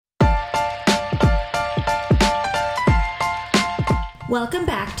Welcome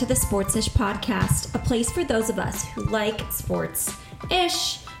back to the Sports-ish podcast, a place for those of us who like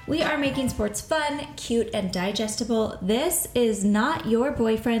sports-ish. We are making sports fun, cute, and digestible. This is not your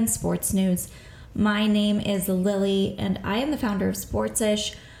boyfriend's sports news. My name is Lily, and I am the founder of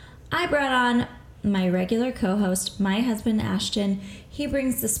Sports-ish. I brought on my regular co-host, my husband Ashton. He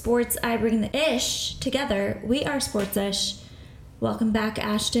brings the sports, I bring the ish. Together, we are Sports-ish. Welcome back,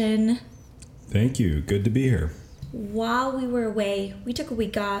 Ashton. Thank you. Good to be here. While we were away, we took a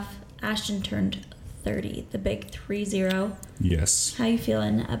week off. Ashton turned 30, the big 30. Yes. How you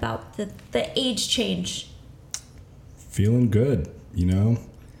feeling about the age change? Feeling good, you know.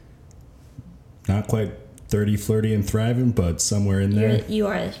 Not quite 30, flirty, and thriving, but somewhere in there. You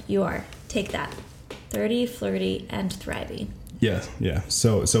are. Take that. 30, flirty, and thriving. Yeah.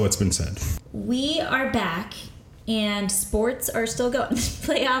 So it's been said. We are back, and sports are still going.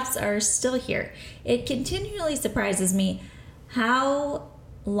 Playoffs are still here. It continually surprises me how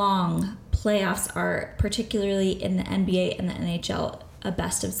long playoffs are, particularly in the NBA and the NHL, a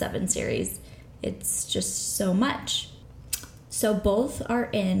best-of-7 series. It's just so much. So both are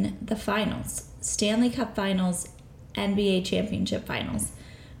in the finals. Stanley Cup Finals, NBA Championship Finals.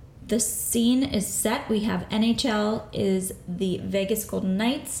 The scene is set. We have NHL is the Vegas Golden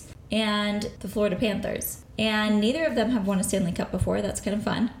Knights and the Florida Panthers. And neither of them have won a Stanley Cup before. That's kind of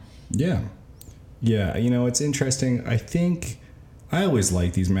fun. Yeah, you know, it's interesting. I always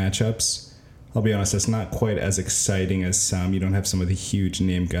like these matchups. I'll be honest, it's not quite as exciting as some. You don't have some of the huge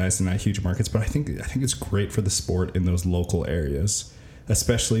name guys and not huge markets, but I think it's great for the sport in those local areas,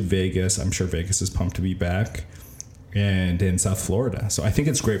 especially Vegas. I'm sure Vegas is pumped to be back, and in South Florida. So I think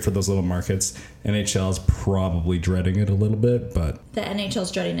it's great for those little markets. NHL is probably dreading it a little bit, but the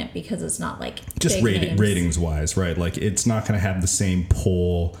NHL's dreading it because it's not like just big ratings wise, right? Like it's not going to have the same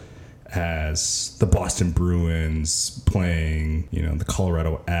pull as the Boston Bruins playing, you know, the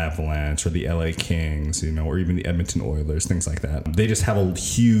Colorado Avalanche or the LA Kings, you know, or even the Edmonton Oilers, things like that. They just have a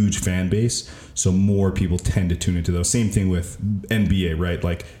huge fan base, so more people tend to tune into those. Same thing with NBA, right?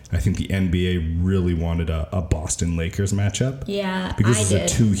 Like I think the NBA really wanted a Boston Lakers matchup. Yeah, because those are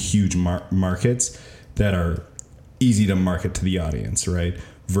two huge markets that are easy to market to the audience, right?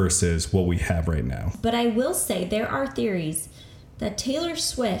 Versus what we have right now. But I will say there are theories that Taylor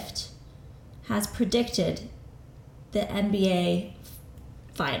Swift has predicted the NBA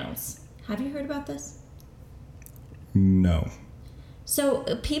Finals. Have you heard about this? No. So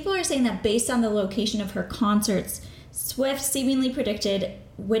people are saying that based on the location of her concerts, Swift seemingly predicted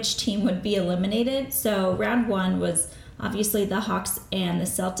which team would be eliminated. So round one was obviously the Hawks and the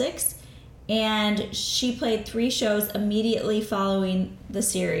Celtics. And she played 3 shows immediately following the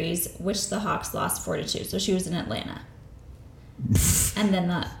series, which the Hawks lost 4-2. So she was in Atlanta.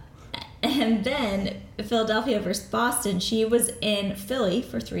 And then Philadelphia versus Boston, she was in Philly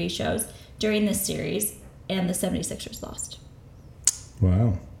for 3 shows during this series, and the 76ers lost.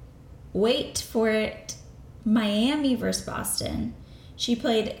 Wow. Wait for it. Miami versus Boston. She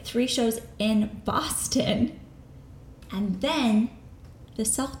played 3 shows in Boston, and then the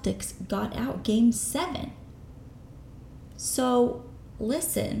Celtics got out Game 7. So,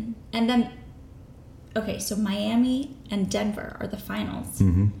 listen. And then, okay, so Miami and Denver are the finals.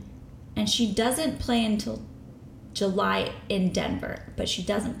 Mm-hmm. And she doesn't play until July in Denver, but she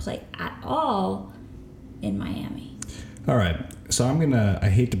doesn't play at all in Miami. All right. So I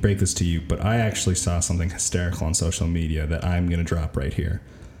hate to break this to you, but I actually saw something hysterical on social media that I'm going to drop right here.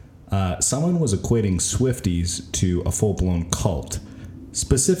 Someone was equating Swifties to a full-blown cult,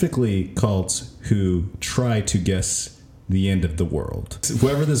 specifically cults who try to guess the end of the world.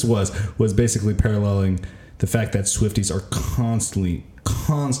 Whoever this was basically paralleling the fact that Swifties are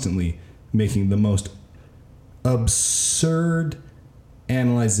constantly making the most absurd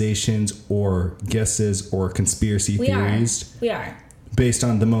analyzations or guesses or conspiracy theories. We are. Based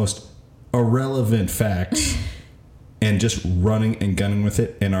on the most irrelevant facts and just running and gunning with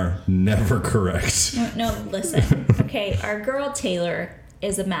it and are never correct. No, listen. Okay, our girl Taylor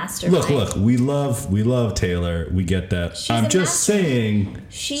is a mastermind. Look, we love Taylor. We get that. I'm just saying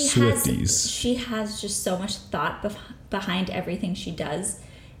Swifties. She has just so much thought behind everything she does,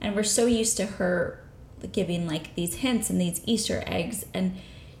 and we're so used to her giving like these hints and these Easter eggs and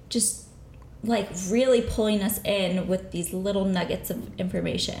just like really pulling us in with these little nuggets of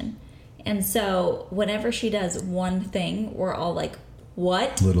information. And so whenever she does one thing, we're all like,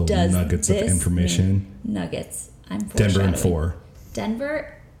 what little does nuggets this of information mean? Nuggets. I'm Denver in 4.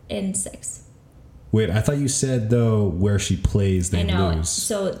 Denver in 6. Wait, I thought you said, though, where she plays, they lose.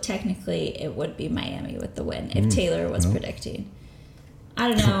 So technically, it would be Miami with the win if Taylor was predicting. I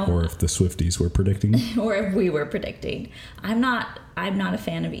don't know. Or if the Swifties were predicting. Or if we were predicting. I'm not a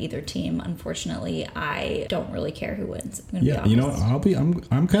fan of either team, unfortunately. I don't really care who wins. Yeah, you know what?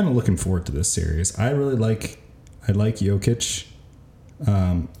 I'm kind of looking forward to this series. I like Jokic.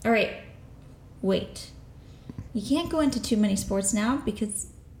 All right. Wait. You can't go into too many sports now because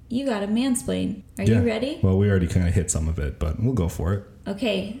you got to mansplain. Are you ready? Well, we already kind of hit some of it, but we'll go for it.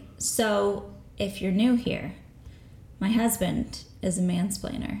 Okay, so if you're new here, my husband is a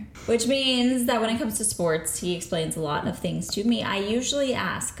mansplainer, which means that when it comes to sports, he explains a lot of things to me. I usually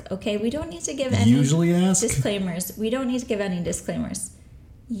ask, okay, we don't need to give any disclaimers. We don't need to give any disclaimers.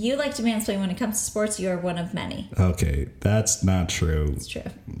 You like to mansplain when it comes to sports. You are one of many. Okay, that's not true. It's true.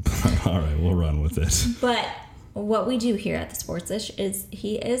 All right, we'll run with it. But what we do here at the Sports-ish is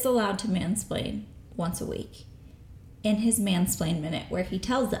he is allowed to mansplain once a week in his Mansplain Minute, where he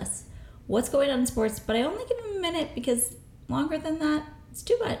tells us what's going on in sports, but I only give him a minute because longer than that, it's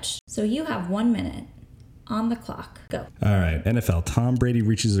too much. So you have 1 minute on the clock. Go. All right. NFL. Tom Brady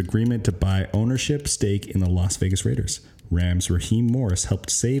reaches agreement to buy ownership stake in the Las Vegas Raiders. Rams Raheem Morris helped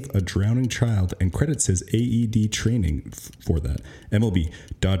save a drowning child and credits his AED training for that. MLB.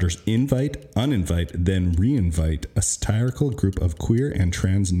 Dodgers uninvite, then reinvite a satirical group of queer and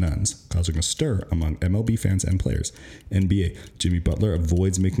trans nuns, causing a stir among MLB fans and players. NBA. Jimmy Butler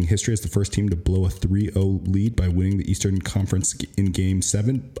avoids making history as the first team to blow a 3-0 lead by winning the Eastern Conference in Game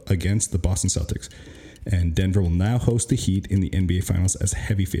 7 against the Boston Celtics. And Denver will now host the Heat in the NBA Finals as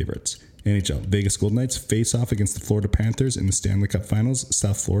heavy favorites. NHL. Vegas Golden Knights face off against the Florida Panthers in the Stanley Cup Finals.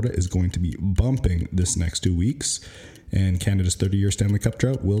 South Florida is going to be bumping this next 2 weeks, and Canada's 30-year Stanley Cup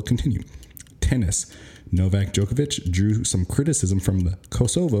drought will continue. Tennis. Novak Djokovic drew some criticism from the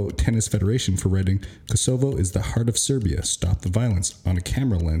Kosovo Tennis Federation for writing, "Kosovo is the heart of Serbia. Stop the violence," on a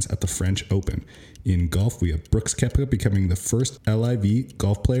camera lens at the French Open. In golf, we have Brooks Koepka becoming the first LIV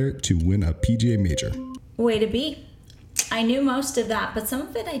golf player to win a PGA major. Way to be. I knew most of that, but some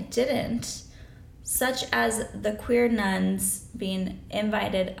of it I didn't, such as the queer nuns being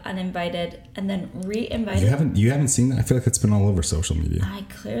invited, uninvited, and then re-invited. You haven't seen that? I feel like it's been all over social media. I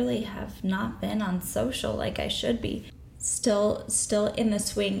clearly have not been on social like I should be. Still in the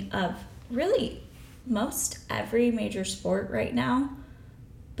swing of really most every major sport right now,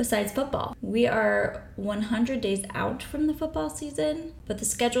 besides football. We are 100 days out from the football season, but the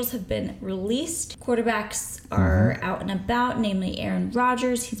schedules have been released. Quarterbacks are out and about, namely Aaron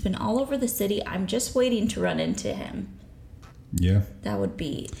Rodgers. He's been all over the city. I'm just waiting to run into him. Yeah. That would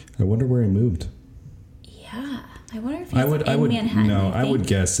be... I wonder where he moved. Yeah. I wonder if he's in Manhattan. No, I would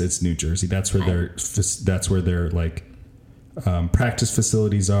guess it's New Jersey. That's where their like practice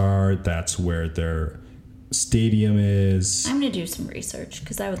facilities are. That's where their stadium is. I'm going to do some research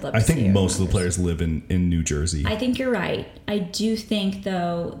because I would love to see. I think most of the players live in New Jersey. I think you're right. I do think,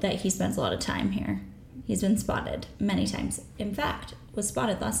 though, that he spends a lot of time here. He's been spotted many times. In fact, was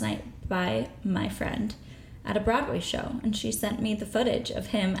spotted last night by my friend at a Broadway show, and she sent me the footage of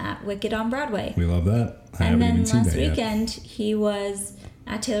him at Wicked on Broadway. We love that. And then last weekend, he was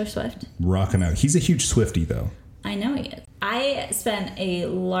at Taylor Swift. Rocking out. He's a huge Swiftie, though. I know he is. I spent a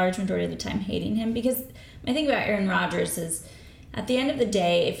large majority of the time hating him because my thing about Aaron Rodgers is, at the end of the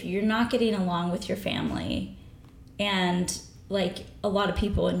day, if you're not getting along with your family and like a lot of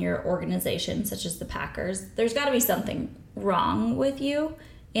people in your organization, such as the Packers, there's got to be something wrong with you.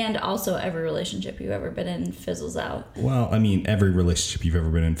 And also, every relationship you've ever been in fizzles out. Well, I mean, every relationship you've ever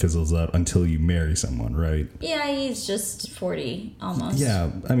been in fizzles out until you marry someone, right? Yeah, he's just 40 almost. Yeah,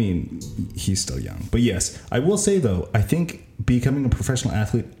 I mean, he's still young. But yes, I will say, though, I think becoming a professional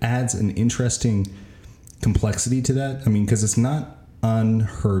athlete adds an interesting complexity to that. I mean, because it's not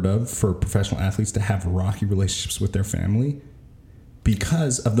unheard of for professional athletes to have rocky relationships with their family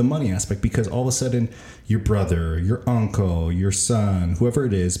because of the money aspect, because all of a sudden your brother, your uncle, your son, whoever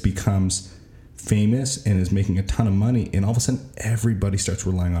it is, becomes famous and is making a ton of money, and all of a sudden everybody starts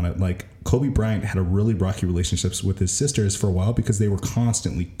relying on it. Like Kobe Bryant had a really rocky relationships with his sisters for a while because they were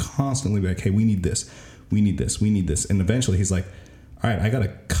constantly like, hey, we need this, and eventually he's like, all right, I gotta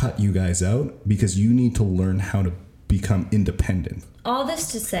cut you guys out because you need to learn how to become independent. All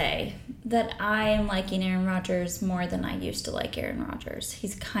this to say that I am liking Aaron Rodgers more than I used to like Aaron Rodgers.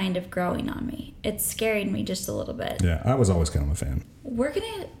 He's kind of growing on me. It's scaring me just a little bit. Yeah, I was always kind of a fan. We're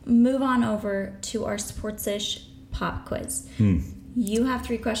going to move on over to our sports-ish pop quiz. You have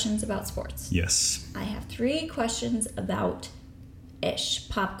 3 questions about sports. Yes. I have 3 questions about ish,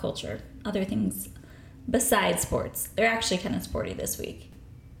 pop culture, other things besides sports. They're actually kind of sporty this week.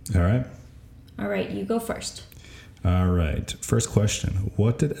 All right. All right, you go first. All right. First question.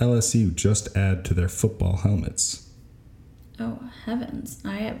 What did LSU just add to their football helmets? Oh, heavens.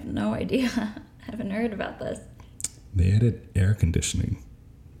 I have no idea. I haven't heard about this. They added air conditioning.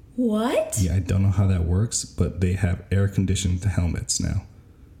 What? Yeah, I don't know how that works, but they have air-conditioned helmets now.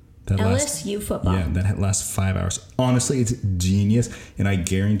 LSU football. Yeah, that lasts 5 hours. Honestly, it's genius, and I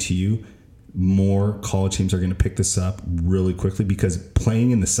guarantee you more college teams are going to pick this up really quickly because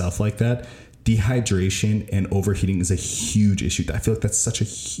playing in the South like that, dehydration and overheating is a huge issue. I feel like that's such a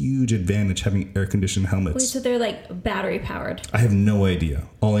huge advantage having air-conditioned helmets. Wait, so they're like battery-powered? I have no idea.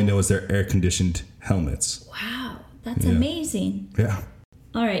 All I know is they're air-conditioned helmets. Wow, that's amazing. Yeah.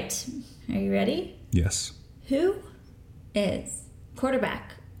 All right, are you ready? Yes. Who is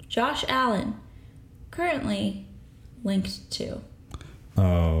quarterback Josh Allen currently linked to?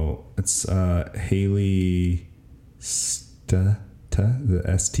 Oh, it's Haley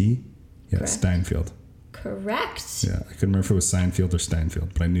the ST? Yeah, Correct. Steinfeld. Correct. Yeah, I couldn't remember if it was Seinfeld or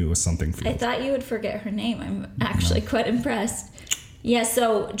Steinfeld, but I knew it was something field. I thought you would forget her name. I'm actually quite impressed. Yeah,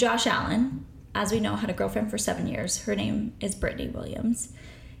 so Josh Allen, as we know, had a girlfriend for 7 years. Her name is Brittany Williams.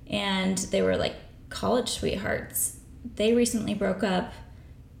 And they were like college sweethearts. They recently broke up.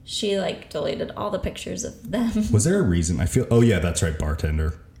 She like deleted all the pictures of them. Was there a reason? I feel. Oh yeah, that's right,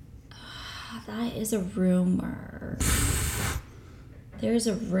 bartender. That is a rumor. There's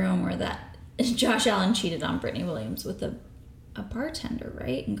a rumor that Josh Allen cheated on Brittany Williams with a bartender,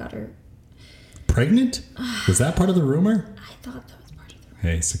 right? And got her pregnant? Was that part of the rumor? I thought that was part of the rumor.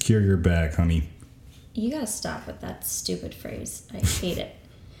 Hey, secure your bag, honey. You gotta stop with that stupid phrase. I hate it.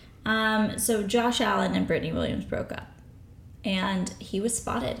 So Josh Allen and Brittany Williams broke up. And he was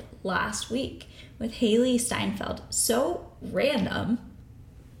spotted last week with Haley Steinfeld. So random.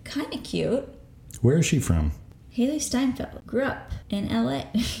 Kind of cute. Where is she from? Haley Steinfeld grew up in LA.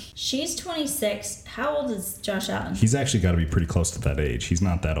 She's 26. How old is Josh Allen? He's actually got to be pretty close to that age. He's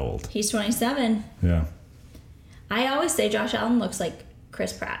not that old. He's 27. Yeah. I always say Josh Allen looks like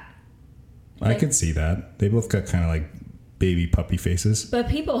Chris Pratt. I could see that. They both got kind of like baby puppy faces. But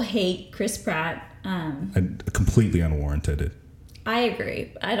people hate Chris Pratt. Completely unwarranted. I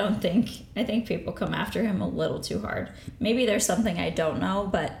agree. I think people come after him a little too hard. Maybe there's something I don't know,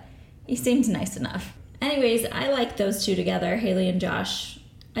 but he seems nice enough. Anyways, I like those two together, Haley and Josh.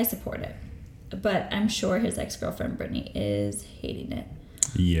 I support it. But I'm sure his ex-girlfriend Brittany is hating it.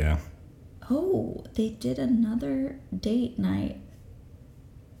 Yeah. Oh, they did another date night.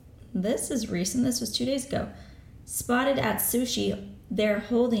 This is recent. This was 2 days ago. Spotted at sushi. They're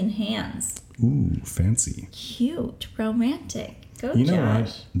holding hands. Ooh, fancy. Cute. Romantic. Go, you know Josh.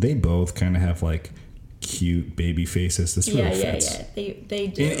 what? They both kind of have like cute baby faces. This really fits. Yeah. They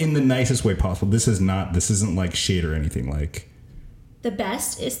do. In the nicest way possible. This isn't like shade or anything like. The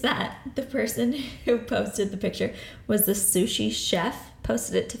best is that the person who posted the picture was the sushi chef,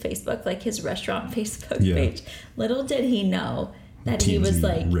 posted it to Facebook, like his restaurant Facebook page. Little did he know that he was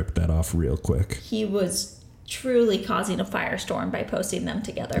like... ripped that off real quick. He was truly causing a firestorm by posting them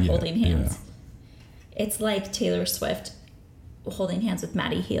together, holding hands. Yeah. It's like Taylor Swift holding hands with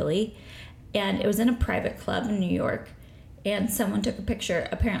Maddie Healy. And it was in a private club in New York. And someone took a picture.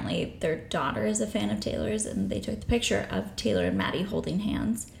 Apparently, their daughter is a fan of Taylor's, and they took the picture of Taylor and Maddie holding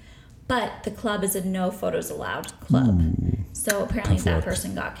hands. But the club is a no photos allowed club. Ooh, so apparently that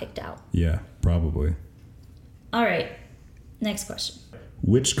person got kicked out. Yeah, probably. All right. Next question.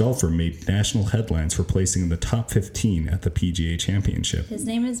 Which golfer made national headlines for placing in the top 15 at the PGA Championship? His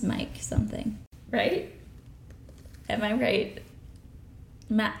name is Mike something, right? Am I right?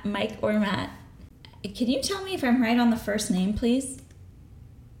 Mike or Matt? Can you tell me if I'm right on the first name, please?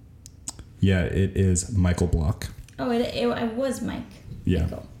 Yeah, it is Michael Block. Oh, it was Mike. Yeah.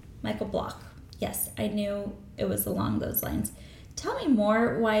 Michael Block. Yes, I knew it was along those lines. Tell me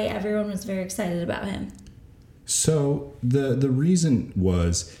more why everyone was very excited about him. So the reason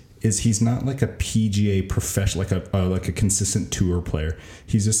is he's not like a PGA professional, like a consistent tour player.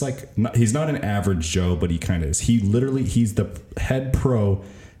 He's just like he's not an average Joe, but he kind of is. He's the head pro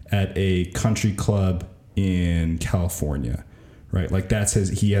at a country club in California, right? Like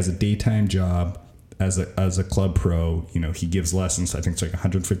he has a daytime job as a club pro. You know, he gives lessons. I think it's like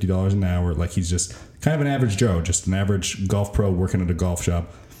 $150 an hour. Like he's just kind of an average Joe, just an average golf pro working at a golf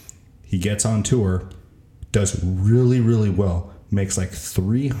shop. He gets on tour, does really, really well, makes like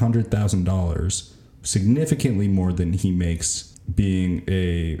 $300,000, significantly more than he makes being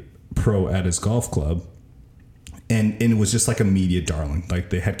a pro at his golf club. And it was just like a media darling. Like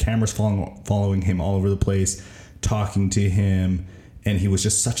they had cameras following him all over the place, talking to him, and he was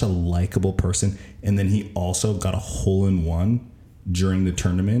just such a likable person. And then he also got a hole-in-one during the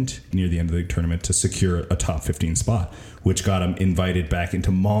tournament, near the end of the tournament, to secure a top 15 spot, which got him invited back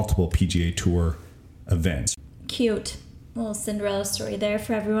into multiple PGA Tour events. Cute. little Cinderella story there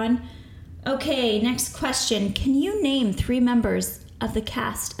for everyone. Okay, next question. Can you name 3 members of the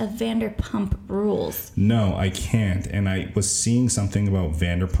cast of Vanderpump Rules? No, I can't. And I was seeing something about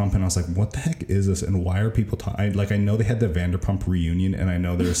Vanderpump, and I was like, what the heck is this? And why are people talking? I know they had the Vanderpump reunion, and I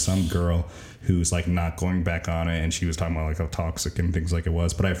know there's some girl who's like not going back on it, and she was talking about like how toxic and things like it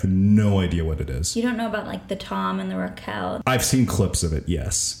was, but I have no idea what it is. You don't know about like the Tom and the Raquel? I've seen clips of it,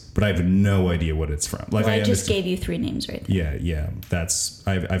 yes, but I have no idea what it's from. Like, well, I just gave you 3 names right there. Yeah.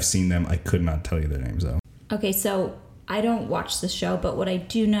 I've seen them. I could not tell you their names though. Okay, so I don't watch the show, but what I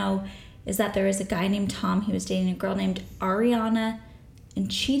do know is that there is a guy named Tom. He was dating a girl named Ariana and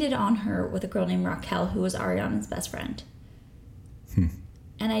cheated on her with a girl named Raquel, who was Ariana's best friend.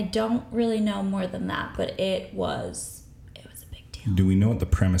 And I don't really know more than that, but it was a big deal. Do we know what the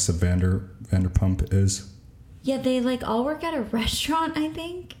premise of Vanderpump is? Yeah, they like all work at a restaurant, I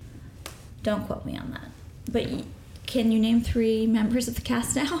think. Don't quote me on that. But can you name 3 members of the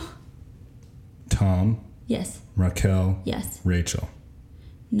cast now? Tom. Yes. Raquel. Yes. Rachel.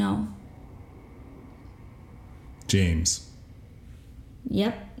 No. James.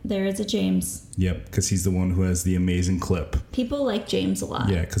 Yep, there is a James. Yep, because he's the one who has the amazing clip. People like James a lot.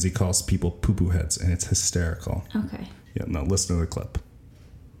 Yeah, because he calls people poo-poo heads, and it's hysterical. Okay. Yeah, no, listen to the clip.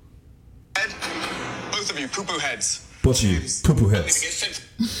 Both of you, poo-poo heads. Both of you, poo-poo heads.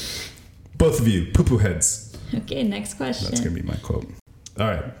 Both of you, poo-poo heads. Okay, next question. That's going to be my quote. All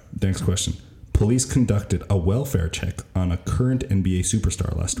right, next question. Police conducted a welfare check on a current NBA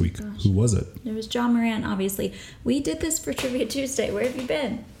superstar last week. Gosh. Who was it? It was John Moran, obviously. We did this for Trivia Tuesday. Where have you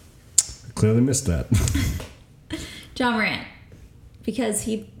been? I clearly missed that. John Moran. Because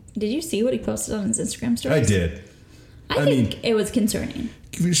did you see what he posted on his Instagram story? I did. I think it was concerning.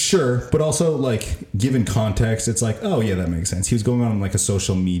 Sure, but also, like, given context, it's like, oh yeah, that makes sense. He was going on like a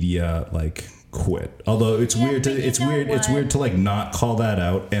social media like quit. Although it's weird to like not call that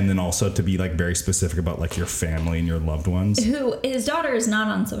out, and then also to be like very specific about like your family and your loved ones. Who his daughter is not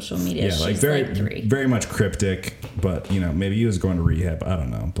on social media. Yeah, she's like very 3. very much cryptic, but maybe he was going to rehab. I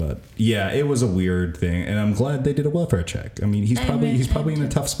don't know, but yeah, it was a weird thing, and I'm glad they did a welfare check. I mean, he's probably in a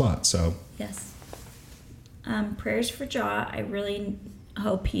tough spot. So yes. Prayers for Jaw. I really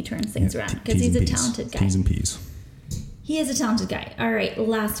hope he turns things around because he's a talented guy. T's and P's. He is a talented guy. All right,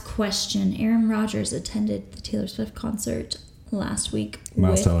 last question. Aaron Rodgers attended the Taylor Swift concert last week.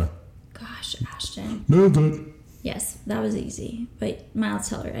 Miles Teller. Gosh, Ashton. No. Yes, that was easy. But Miles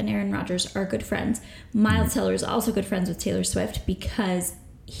Teller and Aaron Rodgers are good friends. Miles Teller is also good friends with Taylor Swift because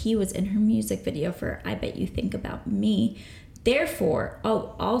he was in her music video for I Bet You Think About Me. Therefore,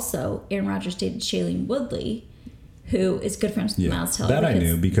 also, Aaron Rodgers dated Shailene Woodley, who is good friends with Miles Teller. That I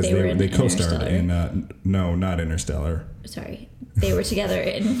knew because they co-starred in, no, not Interstellar. Sorry. They were together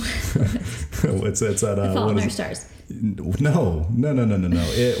in... it's that... The Fault in Our Stars. No.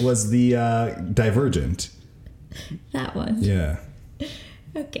 It was the Divergent. That one. Yeah.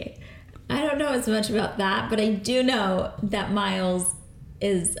 Okay. I don't know as much about that, but I do know that Miles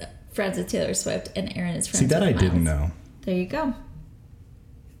is friends with Taylor Swift and Aaron is friends with Miles. See, that I didn't know. There you go.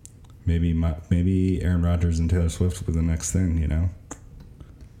 Maybe Aaron Rodgers and Taylor Swift were the next thing,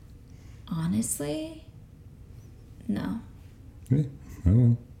 Honestly, no. Yeah, I don't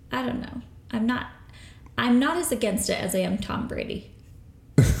know. I don't know. I'm not as against it as I am Tom Brady.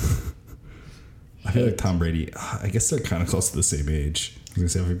 I feel like Tom Brady, I guess they're kind of close to the same age. I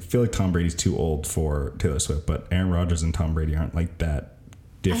was gonna say, I feel like Tom Brady's too old for Taylor Swift, but Aaron Rodgers and Tom Brady aren't like that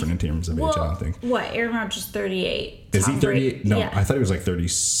different in terms of age, I don't think. What? Aaron Rodgers 38. Is Tom he 38? No, yeah. I thought he was like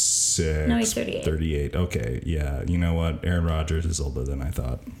 36. No, he's 38. 38. Okay, yeah. You know what? Aaron Rodgers is older than I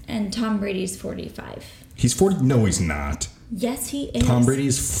thought. And Tom Brady's 45. He's 40? No, he's not. Yes, he is. Tom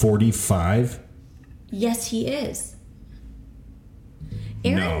Brady's 45? Yes, he is.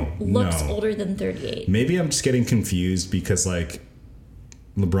 Aaron looks older than 38. Maybe I'm just getting confused because, like,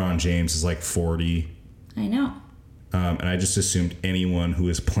 LeBron James is like 40. I know. And I just assumed anyone who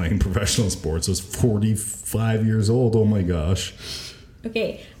is playing professional sports was 45 years old. Oh my gosh.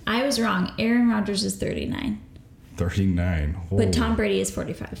 Okay, I was wrong. Aaron Rodgers is 39. 39. Oh. But Tom Brady is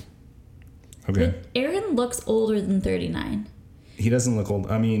 45. Okay. But Aaron looks older than 39. He doesn't look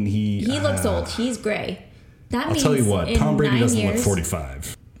old. I mean, he looks old. He's gray. I'll tell you what. Tom Brady doesn't look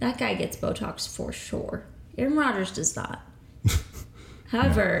 45. That guy gets Botox for sure. Aaron Rodgers does not.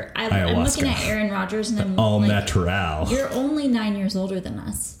 However, I'm looking at Aaron Rodgers and I'm all like, natural. You're only 9 years older than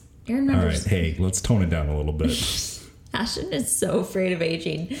us. Aaron Rodgers. All right, hey, let's tone it down a little bit. Ashton is so afraid of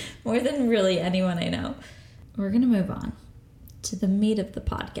aging, more than really anyone I know. We're going to move on to the meat of the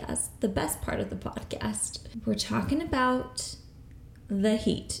podcast, the best part of the podcast. We're talking about the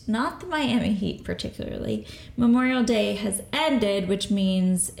Heat, not the Miami Heat particularly. Memorial Day has ended, which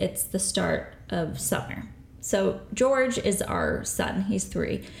means it's the start of summer. So George is our son. He's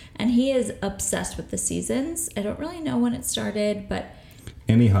 3, and he is obsessed with the seasons. I don't really know when it started, but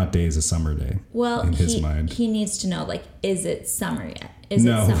any hot day is a summer day. Well, in his mind, he needs to know, like, is it summer yet?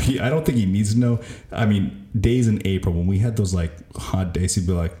 I don't think he needs to know. I mean, days in April when we had those like hot days, he'd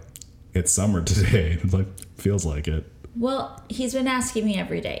be like, "It's summer today." It's like, feels like it. Well, he's been asking me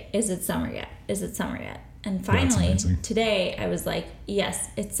every day, "Is it summer yet? Is it summer yet?" And finally, today, I was like, "Yes,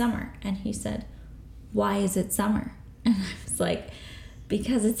 it's summer." And he said, "Why is it summer?" And I was like,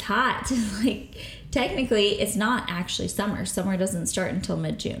 "Because it's hot." Like, technically, it's not actually summer. Summer doesn't start until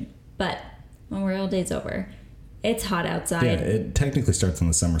mid-June. But Memorial Day's over. It's hot outside. Yeah, it technically starts on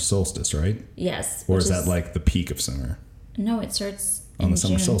the summer solstice, right? Yes. Or is that like the peak of summer? No, it starts on the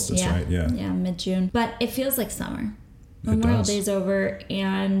summer June. solstice, right? Yeah. Yeah, mid-June. But it feels like summer. Memorial Day's over,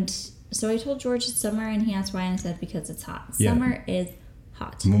 and so I told George it's summer, and he asked why, and I said because it's hot. Summer is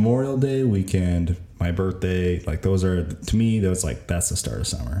hot. Memorial Day weekend, my birthday, like those are, to me, those like, that's the start of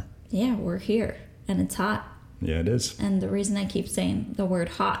summer. Yeah, we're here, and it's hot. Yeah, it is. And the reason I keep saying the word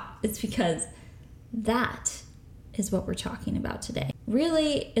hot is because that is what we're talking about today.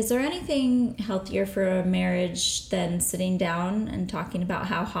 Really, is there anything healthier for a marriage than sitting down and talking about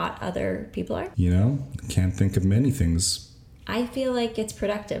how hot other people are? You know, can't think of many things. I feel like it's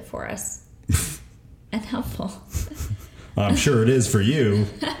productive for us and helpful. I'm sure it is for you.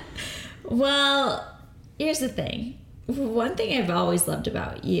 Well, here's the thing. One thing I've always loved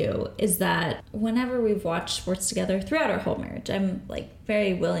about you is that whenever we've watched sports together throughout our whole marriage, I'm like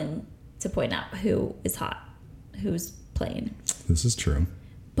very willing to point out who is hot, who's playing. This is true.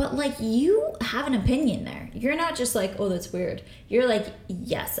 But like, you have an opinion there. You're not just like, "Oh, that's weird." You're like,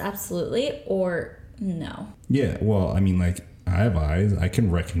 "Yes, absolutely," or "No." Yeah, well, I mean, like, I have eyes. I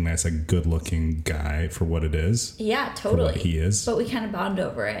can recognize a good-looking guy for what it is. Yeah, totally. For what he is. But we kind of bond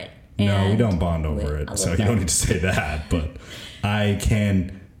over it. No, we don't bond over it, so you don't need to say that. But I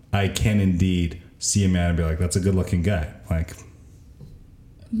can indeed see a man and be like, "That's a good-looking guy." Like,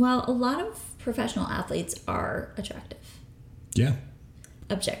 well, a lot of professional athletes are attractive. Yeah.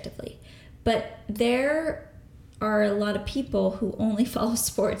 Objectively. But there are a lot of people who only follow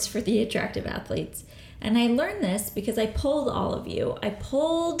sports for the attractive athletes. And I learned this because I polled all of you. I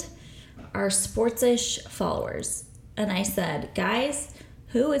polled our sportsish followers. And I said, "Guys,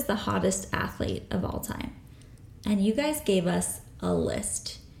 who is the hottest athlete of all time?" And you guys gave us a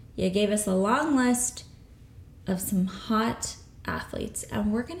list. You gave us a long list of some hot athletes.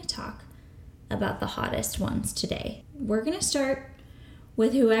 And we're going to talk about the hottest ones today. We're going to start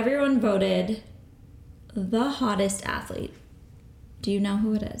with who everyone voted the hottest athlete. Do you know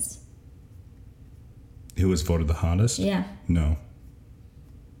who it is? Who was voted the hottest? Yeah. No.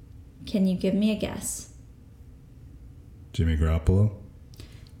 Can you give me a guess? Jimmy Garoppolo?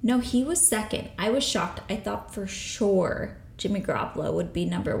 No, he was second. I was shocked. I thought for sure Jimmy Garoppolo would be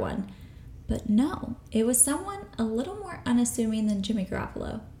number 1. But no, it was someone a little more unassuming than Jimmy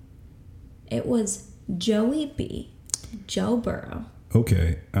Garoppolo. It was Joey B. Joe Burrow.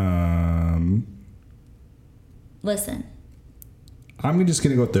 Okay. Listen. I'm just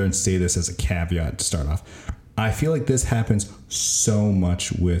going to go out there and say this as a caveat to start off. I feel like this happens so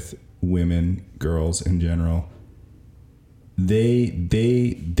much with women, girls in general.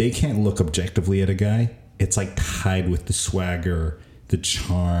 They can't look objectively at a guy. It's like tied with the swagger, the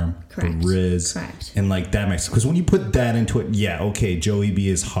charm, Correct. the riz. Correct. And like that makes, because when you put that into it, yeah, okay, Joey B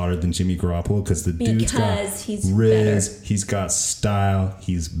is hotter than Jimmy Garoppolo because the dude's got riz, better. He's got style,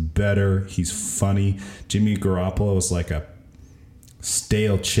 he's better, he's funny. Jimmy Garoppolo is like a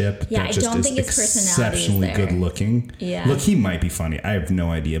stale chip that just is exceptionally good looking. Yeah. Look, he might be funny. I have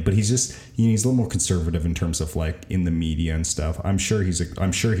no idea, but he's just, he's a little more conservative in terms of like in the media and stuff. I'm sure he's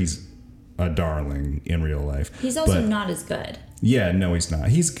a darling in real life. He's also not as good. Yeah, no, he's not.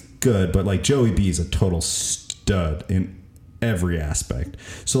 He's good, but like Joey B is a total stud in every aspect.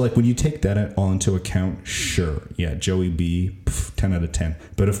 So like when you take that all into account, sure, yeah, Joey B, 10 out of 10.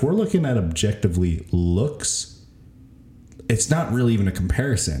 But if we're looking at objectively looks, it's not really even a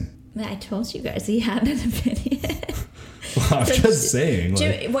comparison. I told you guys he had an opinion. Well, I'm just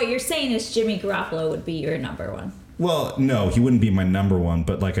saying. What you're saying is Jimmy Garoppolo would be your number 1. Well, no, he wouldn't be my number 1,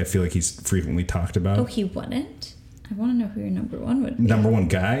 but like I feel like he's frequently talked about. Oh, he wouldn't? I want to know who your number 1 would be. Number 1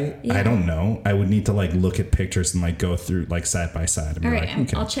 guy? Yeah. I don't know. I would need to like look at pictures and like go through like side by side. And all be right, like,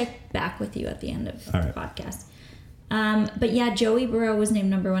 okay. I'll check back with you at the end of the podcast. But yeah, Joey Burrow was named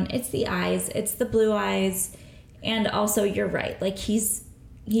number 1. It's the eyes. It's the blue eyes. And also, you're right. Like, he's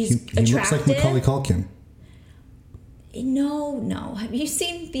attractive. He looks like Macaulay Culkin. No. Have you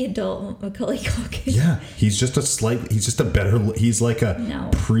seen the adult Macaulay Culkin? Yeah, he's just he's like a No.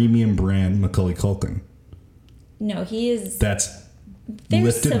 premium brand Macaulay Culkin. No, he is. That's There's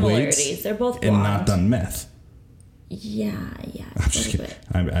lifted similarities. weights They're both blonde. and not done meth. Yeah. I'm just kidding.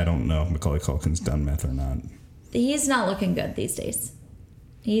 I don't know if Macaulay Culkin's done meth or not. He's not looking good these days.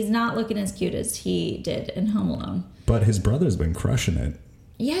 He's not looking as cute as he did in Home Alone. But his brother's been crushing it.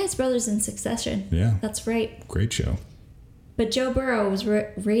 Yeah, his brother's in Succession. Yeah. That's right. Great show. But Joe Burrow was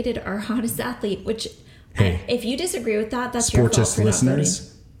rated our hottest athlete, which, Hey. if you disagree with that, that's your fault Sportist for not voting.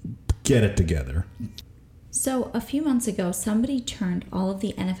 listeners, get it together. So a few months ago, somebody turned all of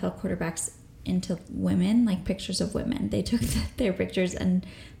the NFL quarterbacks into women, like pictures of women. They took their pictures and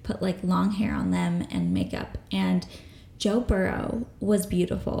put like long hair on them and makeup. And Joe Burrow was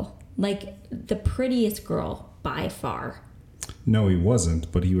beautiful, like the prettiest girl by far. No, he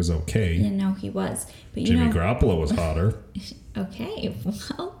wasn't, but he was okay. You know, he was. But Jimmy Garoppolo was hotter. Okay,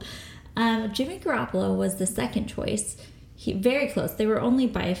 well, Jimmy Garoppolo was the second choice. Very close. They were only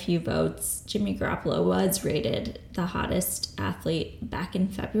by a few votes. Jimmy Garoppolo was rated the hottest athlete back in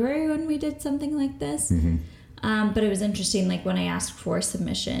February when we did something like this. Mm-hmm. But it was interesting, like when I asked for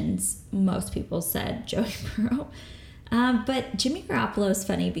submissions, most people said Joey Burrow. But Jimmy Garoppolo is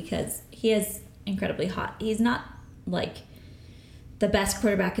funny because he is incredibly hot. He's not like the best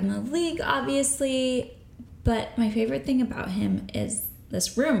quarterback in the league, obviously. But my favorite thing about him is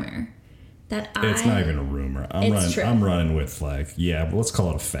this rumor that It's not even a rumor. True. I'm running with but let's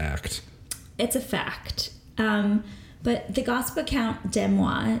call it a fact. It's a fact. But the gossip account Des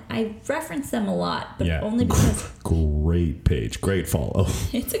Moines, I reference them a lot, but only because Great page, great follow.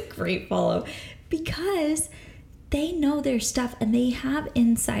 it's a great follow because they know their stuff and they have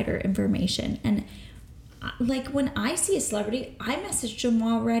insider information. And like when I see a celebrity, I message them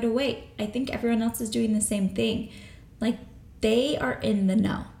all right away. I think everyone else is doing the same thing. Like they are in the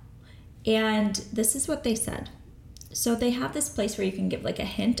know. And this is what they said. So they have this place where you can give like a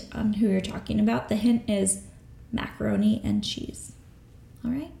hint on who you're talking about. The hint is macaroni and cheese.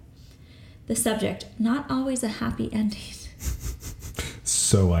 All right. The subject, not always a happy ending.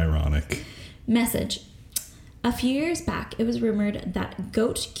 So ironic. Message. A few years back, it was rumored that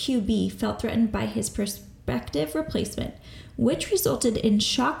GOAT QB felt threatened by his prospective replacement, which resulted in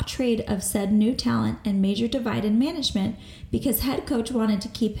shock trade of said new talent and major divide in management because head coach wanted to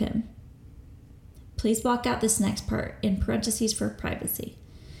keep him. Please block out this next part in parentheses for privacy.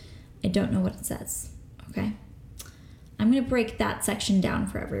 I don't know what it says, okay? I'm going to break that section down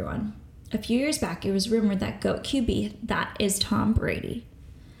for everyone. A few years back, it was rumored that GOAT QB, that is Tom Brady,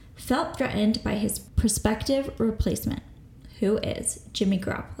 felt threatened by his prospective replacement, who is Jimmy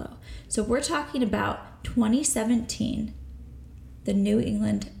Garoppolo. So we're talking about 2017, the New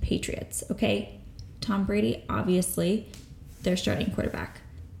England Patriots, okay? Tom Brady, obviously, their starting quarterback.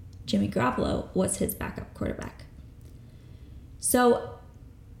 Jimmy Garoppolo was his backup quarterback. So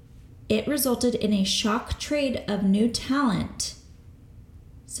it resulted in a shock trade of new talent.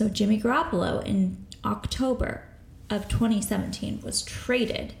 So Jimmy Garoppolo in October of 2017 was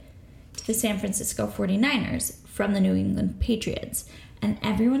traded to the San Francisco 49ers from the New England Patriots. And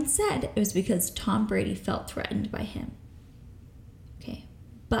everyone said it was because Tom Brady felt threatened by him. Okay,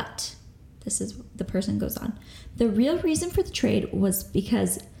 but this is the person goes on. The real reason for the trade was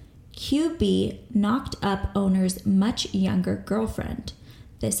because QB knocked up owner's much younger girlfriend.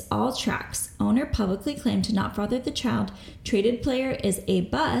 This all tracks. Owner publicly claimed to not father the child. Traded player is a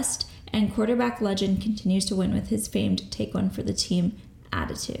bust, and quarterback legend continues to win with his famed take one for the team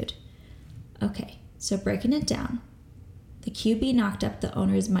attitude. Okay, so breaking it down. The QB knocked up the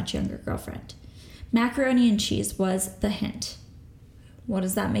owner's much younger girlfriend. Macaroni and cheese was the hint. What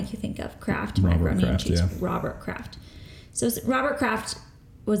does that make you think of? Kraft, macaroni and cheese. Yeah. Robert Kraft. So Robert Kraft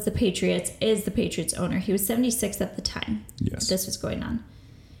is the Patriots owner. He was 76 at the time. Yes. This was going on.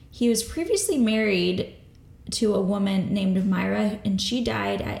 He was previously married to a woman named Myra, and she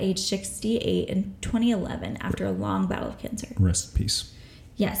died at age 68 in 2011 after a long battle of cancer. Rest in peace.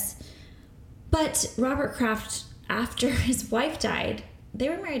 Yes. But Robert Kraft, after his wife died, they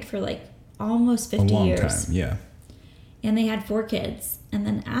were married for like almost 50 years. A long time, yeah. And they had 4 kids. And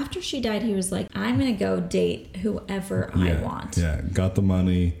then after she died, he was like, I'm going to go date whoever I want. Yeah, got the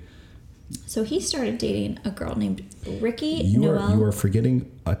money. So he started dating a girl named Ricky You Noel. are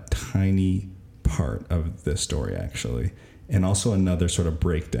forgetting a tiny part of this story, actually. And also another sort of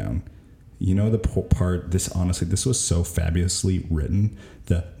breakdown. You know the part, this was so fabulously written,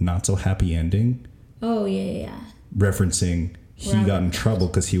 the not so happy ending. Oh, yeah. Referencing he got in trouble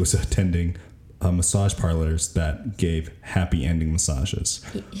because he was attending massage parlors that gave happy ending massages.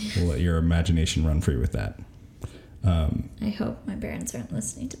 We'll let your imagination run free with that. I hope my parents aren't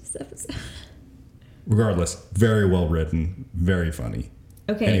listening to this episode. Regardless, very well written, very funny.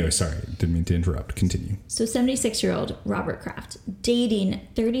 Okay. Anyway, sorry, didn't mean to interrupt. Continue. So 76-year-old Robert Kraft dating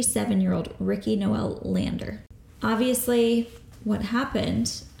 37-year-old Ricky Noel Lander. Obviously, what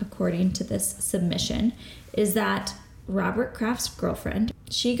happened, according to this submission, is that Robert Kraft's girlfriend,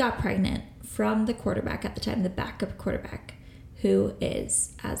 she got pregnant from the quarterback at the time, the backup quarterback, who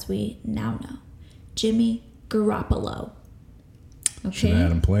is, as we now know, Jimmy Garoppolo. Okay. Should have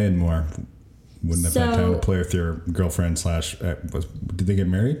had him playing more. Wouldn't have had time to play with your girlfriend slash... did they get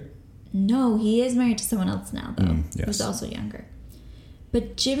married? No, he is married to someone else now, though. Yes. Who's also younger.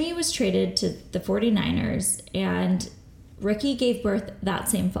 But Jimmy was traded to the 49ers, and Ricky gave birth that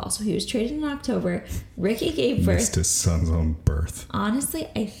same fall. So he was traded in October. Ricky gave birth. Missed his son's own birth. Honestly,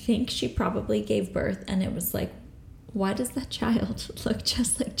 I think she probably gave birth, and it was like, why does that child look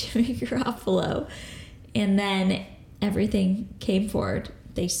just like Jimmy Garoppolo? And then everything came forward.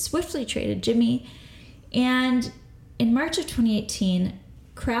 They swiftly traded Jimmy. And in March of 2018,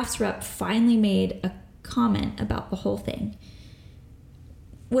 Kraft's rep finally made a comment about the whole thing.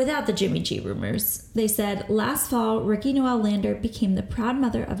 Without the Jimmy G rumors, they said, last fall, Ricky Noel Lander became the proud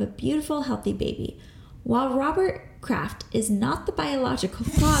mother of a beautiful, healthy baby. While Robert Kraft is not the biological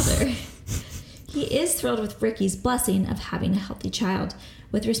father, he is thrilled with Ricky's blessing of having a healthy child.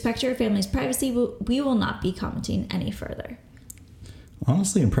 With respect to her family's privacy, we will not be commenting any further.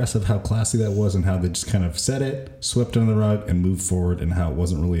 Honestly impressive how classy that was and how they just kind of said it, swept it under the rug, and moved forward, and how it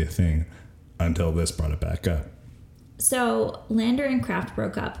wasn't really a thing until this brought it back up. So Lander and Kraft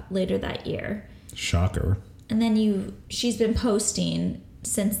broke up later that year. Shocker. And then she's been posting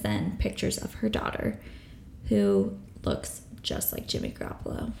since then pictures of her daughter, who looks just like Jimmy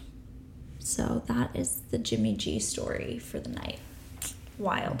Garoppolo. So that is the Jimmy G story for the night.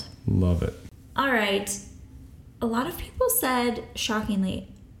 Wild. Love it. All right. A lot of people said, shockingly,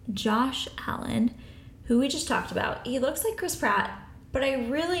 Josh Allen, who we just talked about, he looks like Chris Pratt, but I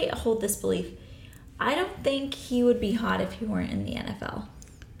really hold this belief. I don't think he would be hot if he weren't in the NFL.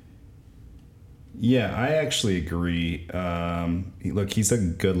 Yeah, I actually agree. Look, he's a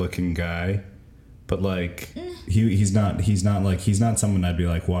good-looking guy, but like he's not someone I'd be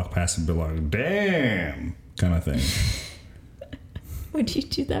like walk past and be like, damn, kind of thing. Would you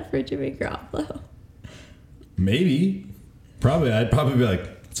do that for Jimmy Garoppolo? Maybe. I'd probably be like,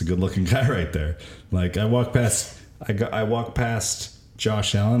 it's a good-looking guy right there. Like I walk past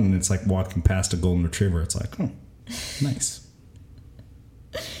Josh Allen, and it's like walking past a golden retriever. It's like, oh, nice.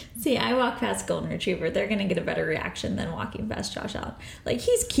 See, I walk past golden retriever. They're going to get a better reaction than walking past Josh Allen. Like,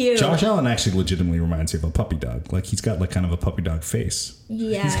 he's cute. Josh Allen actually legitimately reminds me of a puppy dog. Like, he's got like kind of a puppy dog face.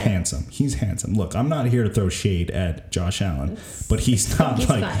 Yeah. He's handsome. Look, I'm not here to throw shade at Josh Allen, but he's not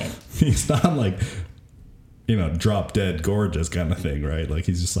he's not like, drop dead gorgeous kind of thing, right? Like,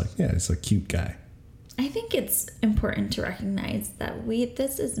 he's just like, yeah, he's a cute guy. I think it's important to recognize that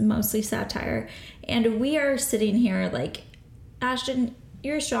this is mostly satire, and we are sitting here like, Ashton,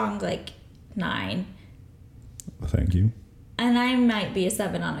 you're strong like 9. Thank you. And I might be a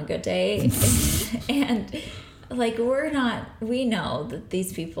 7 on a good day. And like, we know that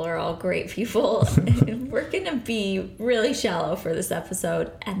these people are all great people. We're going to be really shallow for this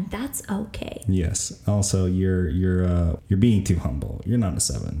episode, and that's okay. Yes. Also, you're being too humble. You're not a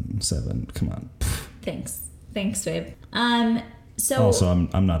 7. 7. Come on. Thanks, babe. So also,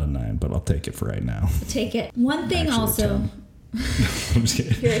 I'm not a 9, but I'll take it for right now. Take it. One thing Actually, also. I'm just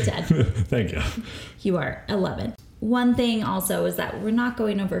kidding. You're a 10. Thank you. You are 11. One thing also is that we're not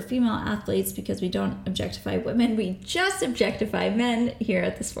going over female athletes because we don't objectify women. We just objectify men here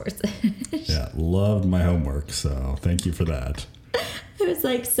at the Sports. Yeah, loved my homework, so thank you for that. I was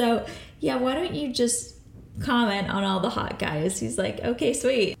like, so, yeah, why don't you just comment on all the hot guys? He's like, okay,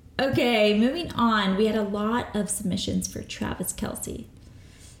 sweet. Okay, moving on. We had a lot of submissions for Travis Kelce.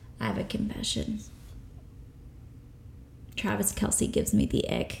 I have a confession. Travis Kelce gives me the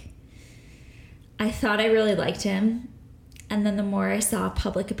ick. I thought I really liked him, and then the more I saw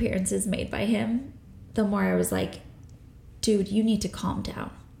public appearances made by him, the more I was like, dude, you need to calm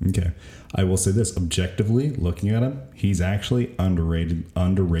down. Okay. I will say this, objectively, looking at him, he's actually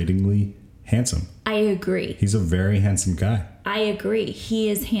underratingly handsome. I agree. He's a very handsome guy. I agree. He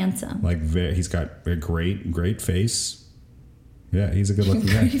is handsome. Like, he's got a great face. Yeah, he's a good-looking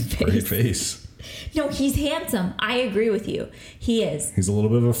guy. Great face. No, he's handsome. I agree with you. He is. He's a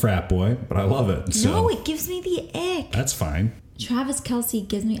little bit of a frat boy, but I love it. So no, it gives me the ick. That's fine. Travis Kelce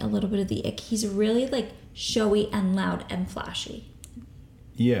gives me a little bit of the ick. He's really like showy and loud and flashy.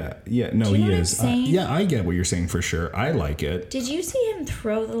 No, Do you know he what I'm is. saying? I get what you're saying for sure. I like it. Did you see him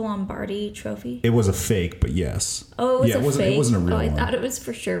throw the Lombardi trophy? It was a fake, but yes. Oh, it was a fake? It wasn't a real I one. thought it was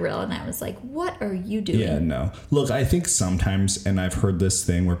for sure real, and I was like, what are you doing? Yeah, no. Look, I think sometimes, and I've heard this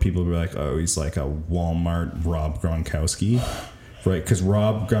thing where people be like, oh, he's like a Walmart Rob Gronkowski, right? Because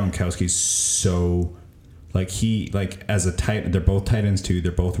Rob Gronkowski's so... as a tight, they're both tight ends too.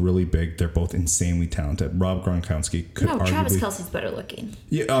 They're both really big. They're both insanely talented. Rob Gronkowski could arguably... Travis Kelce's better looking.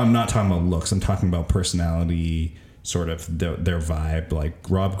 Yeah, I'm not talking about looks. I'm talking about personality, sort of their vibe. Like,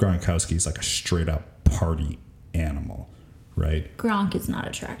 Rob Gronkowski is like a straight up party animal, right? Gronk is not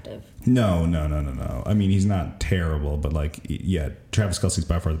attractive. No. I mean, he's not terrible, but Travis Kelce's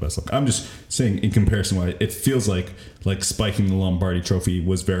by far the best look. I'm just saying, in comparison, it feels like spiking the Lombardi trophy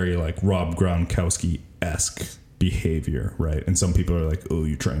was very like Rob Gronkowski-esque behavior, right? And some people are like, oh,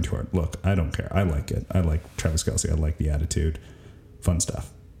 you're trying too hard. Look, I don't care. I like it. I like Travis Kelce. I like the attitude. Fun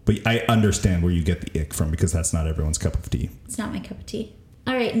stuff. But I understand where you get the ick from, because that's not everyone's cup of tea. It's not my cup of tea.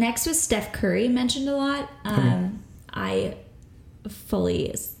 All right, next was Steph Curry, mentioned a lot. I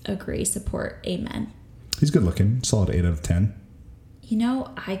fully agree, support, amen. He's good looking. Solid 8 out of 10.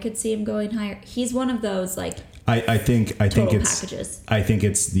 I could see him going higher. He's one of those, I think it's packages. I think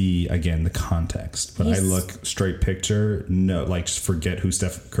it's the context. But I look straight picture, no, forget who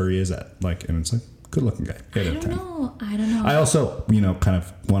Steph Curry is at, and it's like, good looking guy. 8 out of 10. I don't know. I also, kind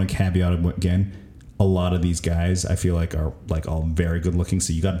of want to caveat it again. A lot of these guys I feel like are all very good looking,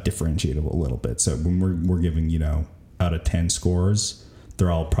 so you got to differentiate them a little bit. So when we're giving out of 10 scores, they're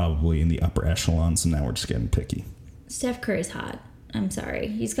all probably in the upper echelon. So now we're just getting picky. Steph Curry's hot. I'm sorry.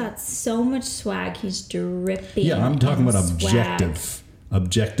 He's got so much swag. He's dripping. Yeah, I'm talking about swag.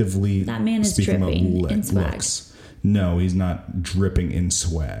 objectively. That man is speaking dripping about in swag. looks. No, he's not dripping in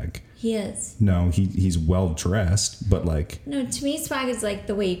swag. He is. No, he's well dressed, but No, to me, swag is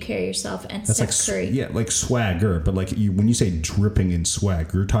the way you carry yourself, and Steph Curry. Yeah, swagger. But when you say dripping in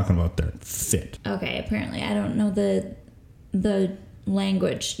swag, you're talking about their fit. Okay, apparently I don't know the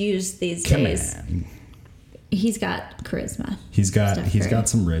language used these Come days. on. He's got charisma. He's got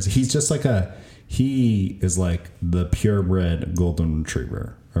some riz. He's just he is like the purebred golden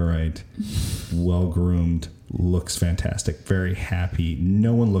retriever. All right, well groomed, looks fantastic, very happy.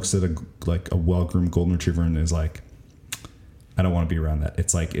 No one looks at a well groomed golden retriever and is like, I don't want to be around that.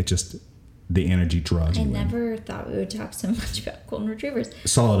 It's it just, the energy draws you in. I never thought we would talk so much about golden retrievers.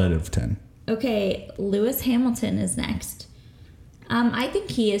 Solid out of 10. Okay, Lewis Hamilton is next. I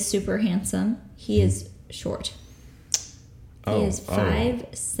think he is super handsome. He is short. He is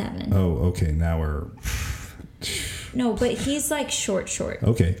 5'7". Oh, okay. Now we're... No, but he's short.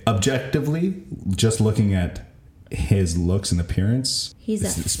 Okay. Objectively, just looking at his looks and appearance, he's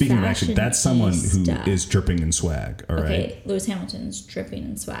speaking of action, that's someone who is dripping in swag. All right. Okay, Lewis Hamilton's dripping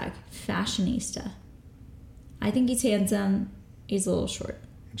in swag. Fashionista. I think he's handsome. He's a little short.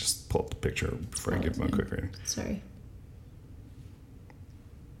 Just pull up the picture before I give him a quick rating. Sorry.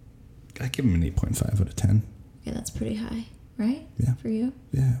 I give him an 8.5 out of 10. Okay, that's pretty high, right? Yeah. For you?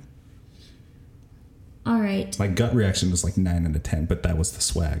 Yeah. All right. My gut reaction was 9 out of 10, but that was the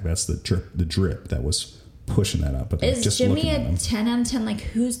swag. That's the drip that was pushing that up. But is just Jimmy a 10 out of 10?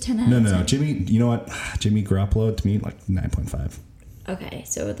 Who's 10 out of 10? No. Jimmy, you know what? Jimmy Garoppolo, to me, 9.5. Okay,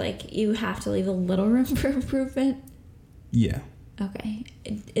 so you have to leave a little room for improvement? Yeah. Okay.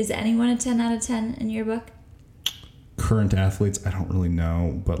 Is anyone a 10 out of 10 in your book? Current athletes, I don't really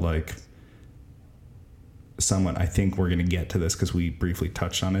know, but someone, I think we're going to get to this because we briefly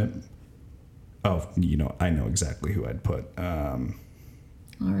touched on it. Oh, I know exactly who I'd put. All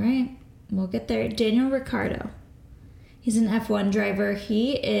right. We'll get there. Daniel Ricciardo. He's an F1 driver.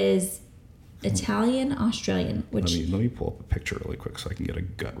 He is Italian-Australian, which... Let me pull up a picture really quick so I can get a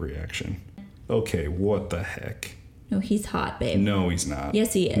gut reaction. Okay, what the heck? No, he's hot, babe. No, he's not.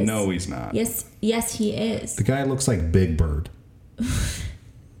 Yes, he is. No, he's not. Yes, he is. The guy looks like Big Bird.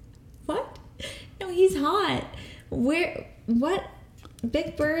 What? No, he's hot. What?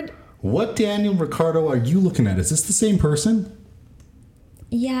 Big Bird? What Daniel Ricciardo are you looking at? Is this the same person?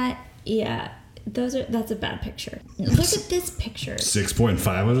 Yeah. That's a bad picture. Look at this picture. 6.5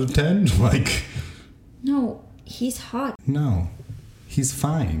 out of 10? No, he's hot. No, he's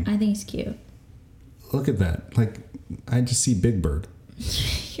fine. I think he's cute. Look at that. I just see Big Bird.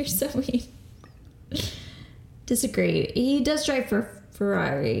 You're so mean. Disagree. He does drive for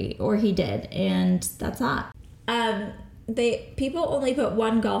Ferrari, or he did, and that's hot. People only put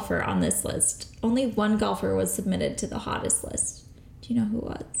one golfer on this list. Only one golfer was submitted to the hottest list. Do you know who it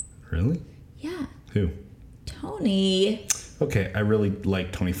was? Really? Yeah. Who? Tony. Okay, I really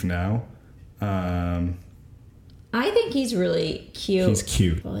like Tony Finau. I think he's really cute. He's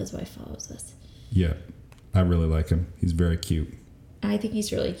cute. Well, his wife follows us. Yeah, I really like him. He's very cute. I think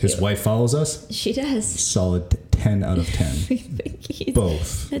he's really cute. His wife follows us? She does. Solid 10 out of 10. I think he's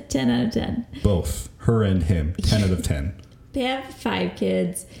Both. a 10 out of 10. Both. Her and him. 10 out of 10. They have 5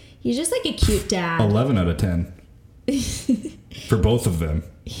 kids. He's just like a cute dad. 11 out of 10. For both of them.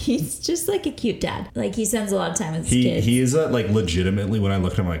 He's just like a cute dad. Like, he spends a lot of time with his kids. He is like legitimately, when I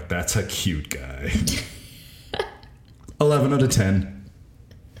look at him, like, that's a cute guy. 11 out of 10.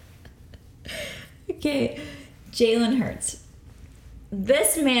 Okay. Jalen Hurts.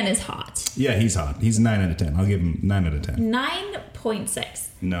 This man is hot. Yeah, he's hot. He's 9 out of 10. I'll give him 9 out of 10. 9.6.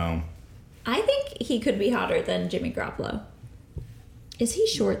 No. I think he could be hotter than Jimmy Garoppolo. Is he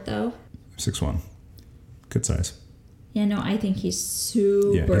short, though? 6'1". Good size. Yeah, no, I think he's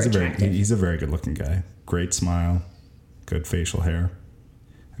super attractive. He's a very good looking guy. Great smile. Good facial hair.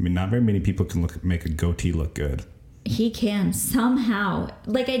 I mean, not very many people can make a goatee look good. He can somehow.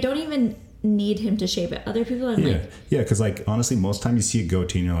 Like, I don't even need him to shape it. Other people are like... Yeah, because, like, honestly, most time you see a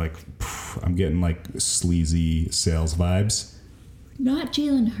goatee and you're like, I'm getting, like, sleazy sales vibes. Not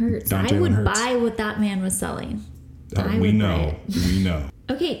Jalen Hurts. I would buy what that man was selling. We know. We know.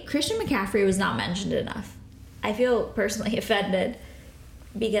 Okay, Christian McCaffrey was not mentioned enough. I feel personally offended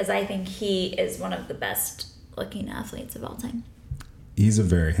because I think he is one of the best looking athletes of all time. He's a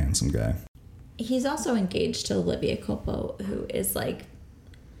very handsome guy. He's also engaged to Olivia Culpo, who is like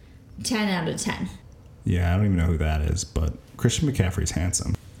 10 out of 10. Yeah, I don't even know who that is, but Christian McCaffrey's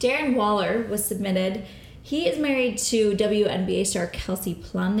handsome. Darren Waller was submitted. He is married to WNBA star Kelsey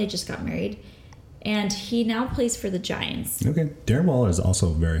Plum. They just got married. And he now plays for the Giants. Okay. Darren Waller is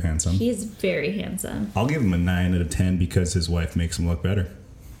also very handsome. He is very handsome. I'll give him a 9 out of 10 because his wife makes him look better.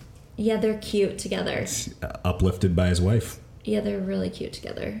 Yeah, they're cute together. Uplifted by his wife. Yeah, they're really cute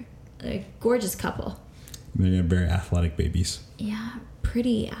together. They're a gorgeous couple. They're very athletic babies. Yeah,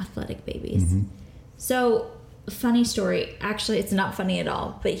 pretty athletic babies. Mm-hmm. So, funny story. Actually, it's not funny at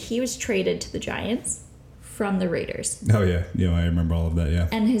all, but he was traded to the Giants from the Raiders. Oh, yeah. Yeah, I remember all of that, yeah.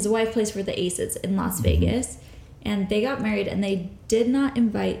 And his wife plays for the Aces in Las Vegas. And they got married, and they did not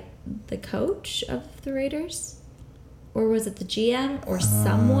invite the coach of the Raiders. Or was it the GM or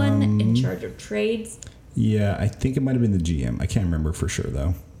someone in charge of trades? Yeah, I think it might have been the GM. I can't remember for sure,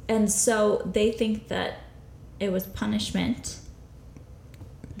 though. And so they think that it was punishment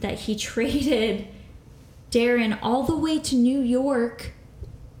that he traded Darren all the way to New York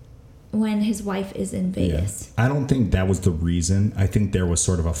when his wife is in Vegas. Yeah. I don't think that was the reason. I think there was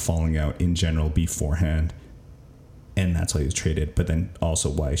sort of a falling out in general beforehand. And that's why he was traded. But then also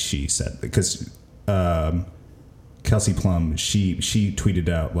why she said... Because Kelsey Plum, she tweeted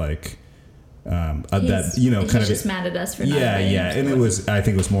out like... that, you know, kind of... He's just mad at us for not... Yeah. And it was... I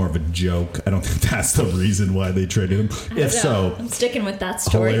think it was more of a joke. I don't think that's the reason why they traded him. If so... I'm sticking with that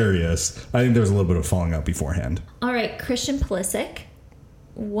story. Hilarious. I think there was a little bit of falling out beforehand. All right, Christian Pulisic,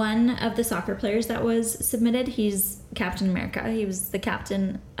 one of the soccer players that was submitted. He's Captain America. He was the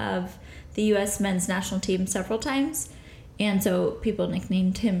captain of the U.S. men's national team several times. And so people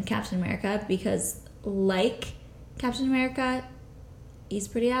nicknamed him Captain America because, like Captain America, he's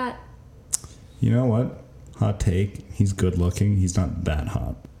pretty hot. You know what? Hot take. He's good looking. He's not that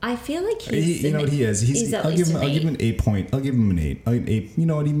hot. I feel like he's... you know what he is? I'll give him an 8 point. I'll give him an 8. I'll give 8. You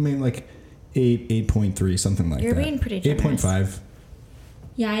know what? He made like 8.3, something like You're that. being pretty generous. 8.5.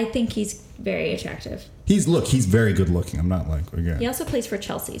 Yeah, I think he's very attractive. He's very good looking. I'm not like... Again. He also plays for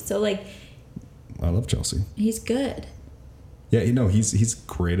Chelsea, so like... I love Chelsea. He's good. Yeah, you know, he's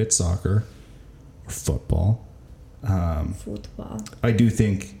great at soccer or football. Football. I do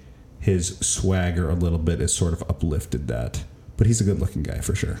think his swagger a little bit has sort of uplifted that. But he's a good-looking guy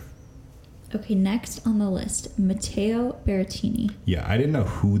for sure. Okay, next on the list, Matteo Berrettini. Yeah, I didn't know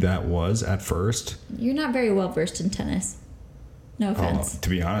who that was at first. You're not very well versed in tennis. No offense. To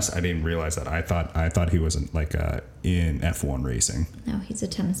be honest, I didn't realize that. I thought he was in F1 racing. No, he's a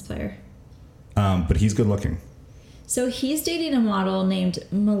tennis player. But he's good-looking. So he's dating a model named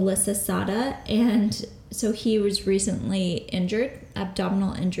Melissa Sada, and so he was recently injured,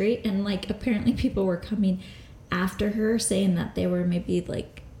 abdominal injury, and like apparently people were coming after her saying that they were maybe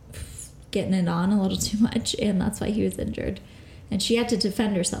like getting it on a little too much, and that's why he was injured. And she had to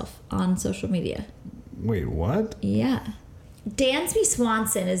defend herself on social media. Wait, what? Yeah. Dansby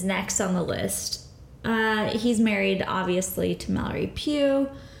Swanson is next on the list. He's married, obviously, to Mallory Pugh.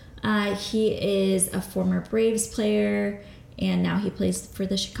 He is a former Braves player, and now he plays for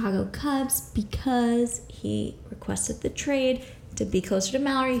the Chicago Cubs because he requested the trade to be closer to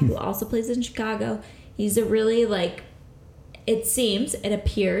Mallory, who also plays in Chicago. He's a really, like, it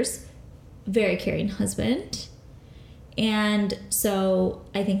appears, very caring husband. And so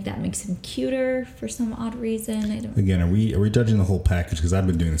I think that makes him cuter for some odd reason. I don't. Again, are we judging the whole package? Because I've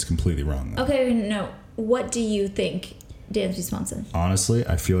been doing this completely wrong. Though. Okay, no. What do you think, Dansby Swanson? Honestly,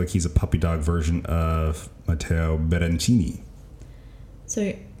 I feel like he's a puppy dog version of Matteo Berrettini.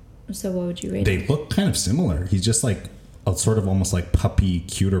 So what would you rate They him? look kind of similar. He's just like a sort of almost like puppy,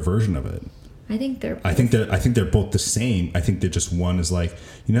 cuter version of it. I think they're. I think they're both the same. I think they're just one is like,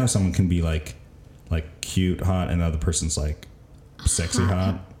 you know, someone can be like cute, hot, and the other person's like sexy,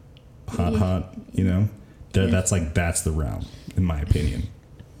 hot. You know, that's the realm, in my opinion.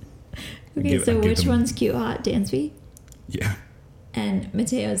 Okay, so which one's cute, hot, Dansby? Yeah. And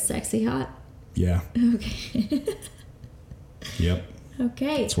Mateo's sexy, hot. Yeah. Okay. Yep.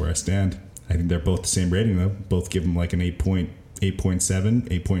 Okay. That's where I stand. I think they're both the same rating though. Both give them like an 8.7,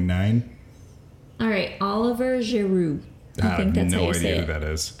 8.9. All right, Oliver Giroud. I think that's how you say who it. that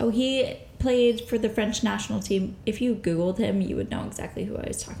is. Oh, he played for the French national team. If you Googled him, you would know exactly who I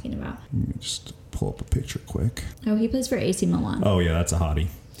was talking about. Let me just pull up a picture quick. Oh, he plays for AC Milan. Oh yeah, that's a hottie.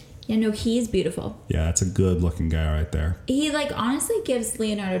 Yeah, no, he's beautiful. Yeah, that's a good looking guy right there. He honestly gives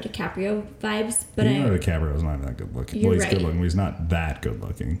Leonardo DiCaprio vibes, but Leonardo DiCaprio's not even that good looking. You're Well, he's right. good looking, but he's not that good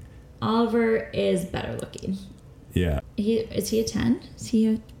looking. Oliver is better looking. Yeah. Is he a 10? Is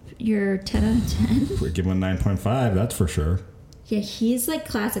he your 10 out of 10? We're giving him a 9.5, that's for sure. Yeah, he's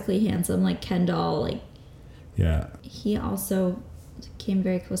classically handsome, like Kendall. Yeah. He also came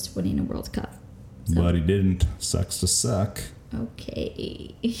very close to winning a World Cup. So. But he didn't. Sucks to suck.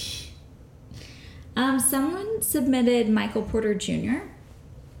 Okay. Someone submitted Michael Porter Jr.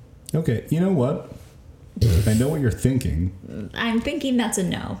 Okay, you know what? I know what you're thinking. I'm thinking that's a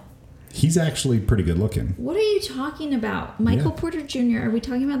no. He's actually pretty good looking. What are you talking about? Michael Porter Jr., are we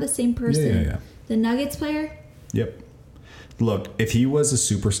talking about the same person? Yeah. The Nuggets player? Yep. Look, if he was a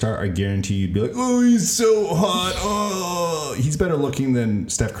superstar, I guarantee you'd be like, oh, he's so hot. Oh, he's better looking than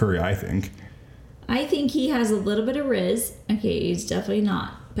Steph Curry, I think. I think he has a little bit of riz. Okay, he's definitely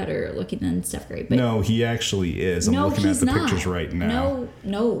not better looking than Steph Curry. But No, he actually is. I'm looking at the pictures right now.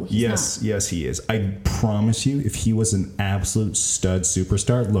 No, he's not. Yes, he is. I promise you, if he was an absolute stud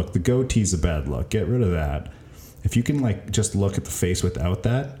superstar, look, the goatee's a bad look. Get rid of that. If you can just look at the face without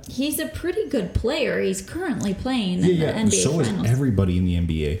that. He's a pretty good player. He's currently playing in the NBA So Finals. is everybody in the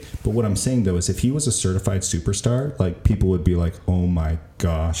NBA. But what I'm saying though is if he was a certified superstar, people would be like, oh my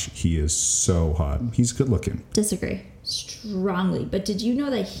gosh, he is so hot. He's good looking. Disagree strongly. But did you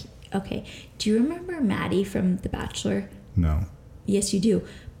know that okay, do you remember Maddie from The Bachelor? No. Yes, you do.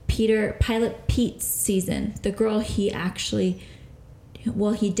 Pilot Pete's season. The girl he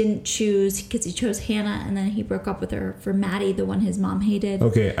didn't choose because he chose Hannah, and then he broke up with her for Maddie, the one his mom hated.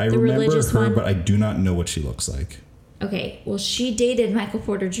 Okay, I the remember religious her, one. but I do not know what she looks like. Okay, well, she dated Michael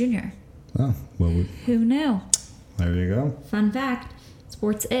Porter Jr. Oh, well, Who knew? there you go. Fun fact.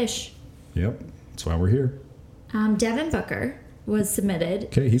 Sports-ish. Yep, that's why we're here. Devin Booker was submitted.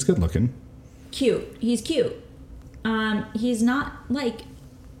 Okay, he's good looking. Cute. He's cute. He's not,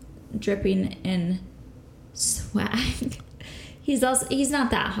 dripping in swag. He's not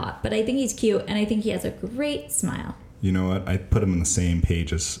that hot, but I think he's cute, and I think he has a great smile. You know what? I put him in the same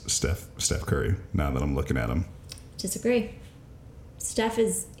page as Steph Curry. Now that I'm looking at him, Disagree. Steph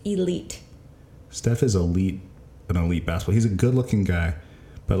is elite. Steph is an elite basketball. He's a good-looking guy,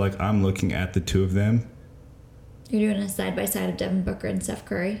 but I'm looking at the two of them. You're doing a side by side of Devin Booker and Steph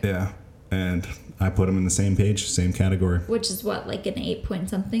Curry. Yeah, and I put them in the same page, same category. Which is what, an 8 point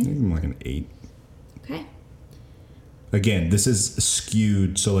something? Give him an 8. Okay. Again, this is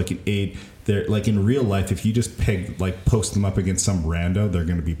skewed, so an 8. They're in real life, if you just post them up against some rando, they're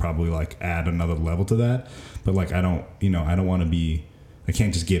going to be probably add another level to that. But I don't want to be. I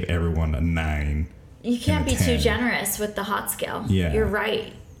can't just give everyone a 9. You can't be 10. too generous with the hot scale. Yeah. You're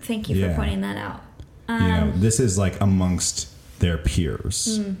right. Thank you for pointing that out. This is amongst their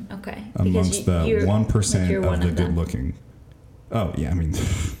peers. Okay. Amongst the 1% of the good looking. Oh, yeah, I mean,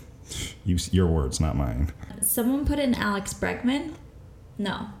 your words, not mine. Someone put in Alex Bregman.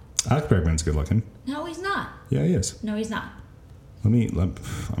 No. Alex Bregman's good looking. No, he's not. Yeah, he is. No, he's not. I'm going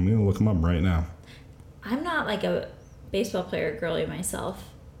to look him up right now. I'm not a baseball player girly myself.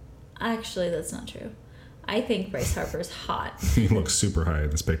 Actually, that's not true. I think Bryce Harper's hot. He looks super high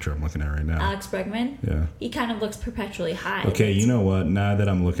in this picture I'm looking at right now. Alex Bregman? Yeah. He kind of looks perpetually high. Okay, you know what? Now that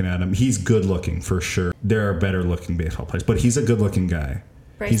I'm looking at him, he's good looking for sure. There are better looking baseball players, but he's a good looking guy.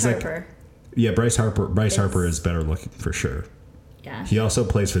 Bryce Harper. Bryce Harper is better looking for sure. Yeah. He also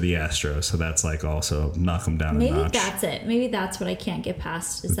plays for the Astros, so that's also knock him down a notch. Maybe that's it. Maybe that's what I can't get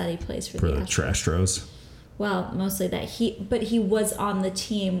past is that he plays for the Astros. Well, mostly that he was on the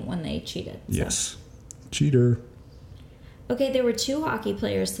team when they cheated. So. Yes. Cheater. Okay, there were 2 hockey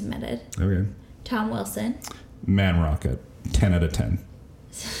players submitted. Okay. Tom Wilson. Man Rocket. 10 out of 10.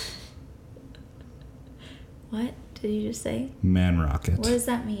 What did you just say? Man Rocket. What does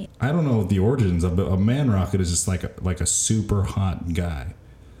that mean? I don't know the origins of it. A man rocket is just like a super hot guy.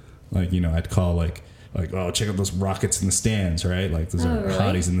 Like, I'd call like, oh, check out those rockets in the stands, right? Like, those are really?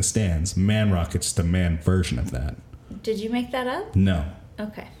 hotties in the stands. Man rocket's just a man version of that. Did you make that up? No.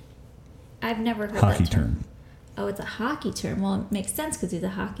 Okay. I've never heard Hockey that term. term. Oh, it's a hockey term. Well, it makes sense because he's a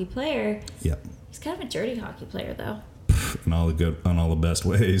hockey player. Yep. He's kind of a dirty hockey player, though. In all the best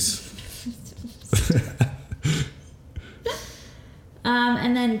ways.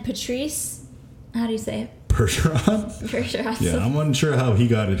 And then Patrice, how do you say it? Bergeron? Bergeron. Yeah, I'm unsure how he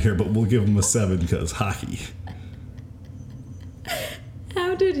got in here, but we'll give him a 7 because hockey.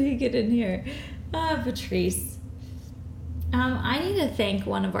 How did he get in here? Patrice. I need to thank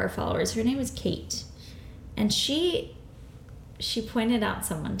one of our followers. Her name is Kate. And she pointed out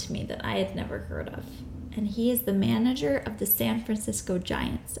someone to me that I had never heard of. And he is the manager of the San Francisco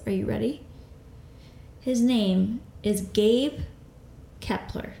Giants. Are you ready? His name is Gabe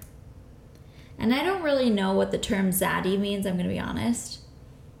Kepler. And I don't really know what the term zaddy means, I'm going to be honest.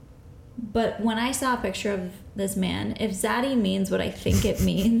 But when I saw a picture of this man, if zaddy means what I think it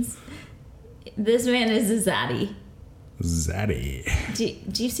means, this man is a zaddy.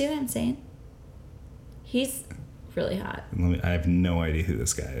 Zaddy. Do you see what I'm saying? He's really hot. I have no idea who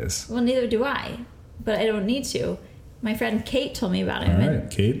this guy is. Well, neither do I, but I don't need to. My friend Kate told me about him. All right,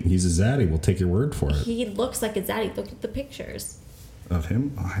 Kate, he's a zaddy. We'll take your word for it. He looks like a zaddy. Look at the pictures. Of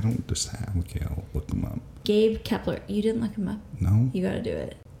him? Oh, I don't just have. Okay, I'll look him up. Gabe Kepler. You didn't look him up? No? You got to do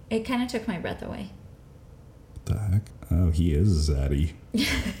it. It kind of took my breath away. What the heck? Oh, he is a zaddy.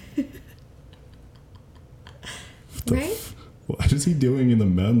 Right? What is he doing in the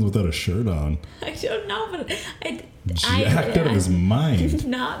men's without a shirt on? I don't know, but Jacked out of his mind. I'm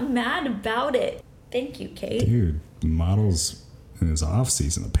not mad about it. Thank you, Kate. Dude, models in his off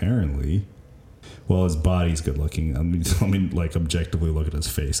season apparently. Well, his body's good looking. Let me like objectively look at his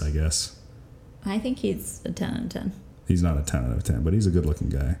face, I guess. I think he's a 10 out of 10. He's not a 10 out of 10, but he's a good looking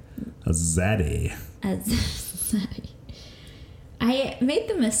guy. A zaddy. I made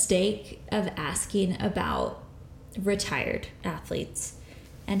the mistake of asking about retired athletes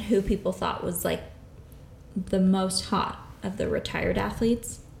and who people thought was like the most hot of the retired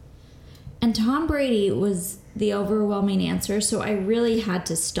athletes. And Tom Brady was the overwhelming answer, so I really had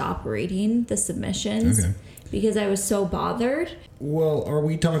to stop reading the submissions because I was so bothered. Well, are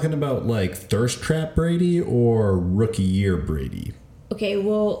we talking about like thirst trap Brady or rookie year Brady? Okay,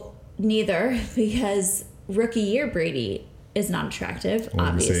 well, neither, because rookie year Brady is not attractive,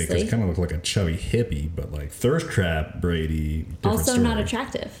 obviously. Because he kind of looked like a chubby hippie, but like thirst trap Brady, also story. not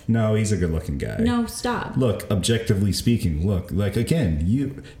attractive. No, he's a good looking guy. No, stop. Look, objectively speaking, like again,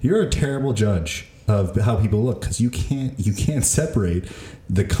 you're a terrible judge of how people look because you can't separate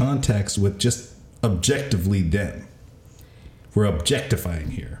the context with just objectively them. We're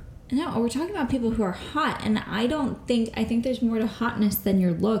objectifying here. No, we're talking about people who are hot, and I think there's more to hotness than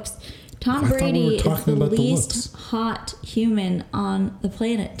your looks. Tom Brady is the least hot human on the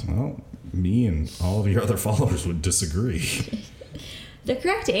planet. Well, me and all of your other followers would disagree. The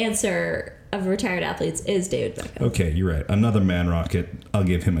correct answer of retired athletes is David Beckham. Okay, you're right. Another man rocket. I'll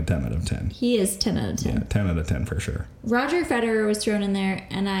give him a 10 out of 10. He is 10 out of 10. Yeah, 10 out of 10 for sure. Roger Federer was thrown in there,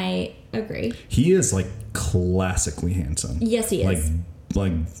 and I agree. He is like classically handsome. Yes, he is.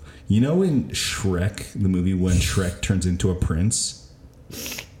 Like in Shrek, the movie when Shrek turns into a prince?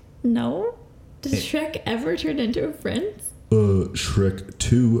 No? Does Shrek ever turn into a prince? Shrek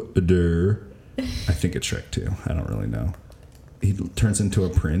 2. I think it's Shrek 2. I don't really know. He turns into a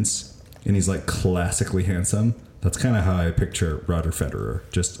prince, and he's like classically handsome. That's kind of how I picture Roger Federer,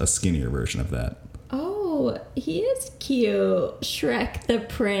 just a skinnier version of that. Oh, he is cute. Shrek the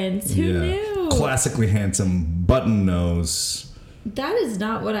prince. Who knew? Classically handsome, button nose. That is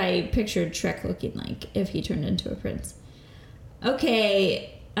not what I pictured Shrek looking like if he turned into a prince.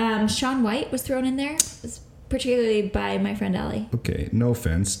 Okay, Shaun White was thrown in there, particularly by my friend Allie. Okay, no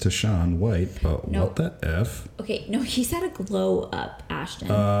offense to Shaun White, but what the F? Okay, no, he's had a glow up, Ashton.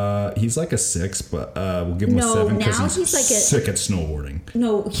 He's like a 6, but we'll give him a 7 because he's like sick at snowboarding.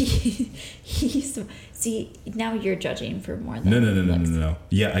 No, he's... See, now you're judging for more than... No.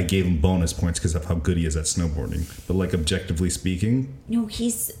 Yeah, I gave him bonus points because of how good he is at snowboarding. But like objectively speaking... No,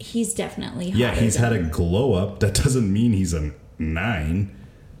 he's definitely... Yeah, he's had a glow up. That doesn't mean he's a 9.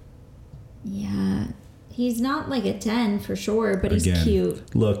 Yeah. He's not like a 10 for sure, but he's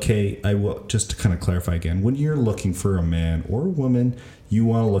cute. Look, Kate, I will just to kind of clarify again. When you're looking for a man or a woman, you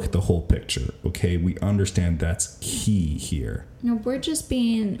want to look at the whole picture. Okay, we understand that's key here. No, we're just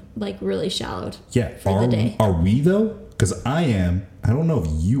being like really shallow. Yeah, for the day. Are we though? Because I am. I don't know if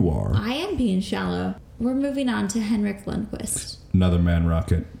you are. I am being shallow. We're moving on to Henrik Lundqvist. Another man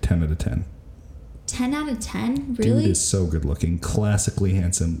rocket. 10 out of 10. 10 out of 10? Really? Dude is so good looking, classically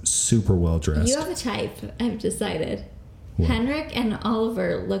handsome, super well dressed. You have a type, I've decided. What? Henrik and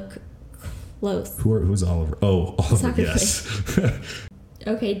Oliver look close. Who's Oliver? Oh, Oliver, Soccer yes.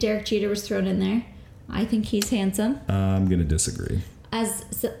 Okay, Derek Jeter was thrown in there. I think he's handsome. I'm going to disagree.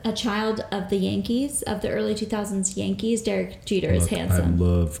 As a child of the Yankees, of the early 2000s Yankees, Derek Jeter is handsome. I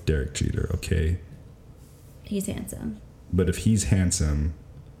love Derek Jeter, okay? He's handsome. But if he's handsome,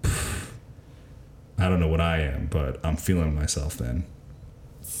 I don't know what I am, but I'm feeling myself then.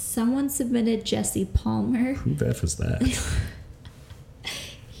 Someone submitted Jesse Palmer. Who the F is that?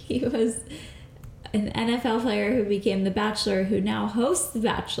 He was an NFL player who became The Bachelor, who now hosts The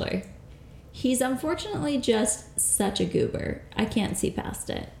Bachelor. He's unfortunately just such a goober. I can't see past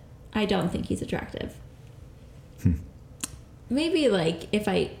it. I don't think he's attractive. Maybe like if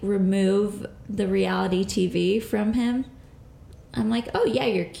I remove the reality TV from him, I'm like, oh yeah,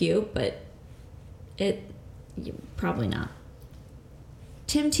 you're cute, but probably not.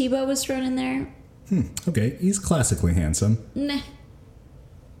 Tim Tebow was thrown in there. Okay, he's classically handsome. Nah.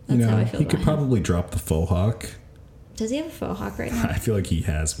 That's how I feel he about could him. probably drop the faux hawk. Does he have a faux hawk right now? I feel like he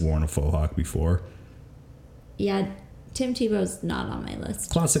has worn a faux hawk before. Yeah, Tim Tebow's not on my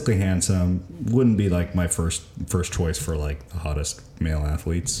list. Classically handsome. Wouldn't be like my first choice for like the hottest male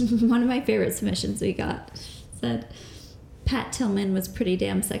athletes. One of my favorite submissions we got said, Pat Tillman was pretty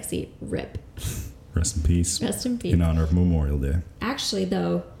damn sexy. Rip. Rest in peace. Rest in peace. In honor of Memorial Day. Actually,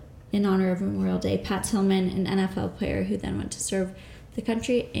 though, in honor of Memorial Day, Pat Tillman, an NFL player who then went to serve the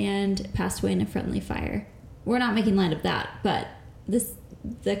country and passed away in a friendly fire. We're not making light of that, but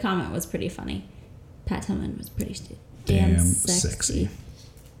the comment was pretty funny. Pat Tillman was pretty damn sexy.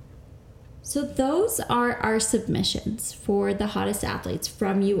 So those are our submissions for the hottest athletes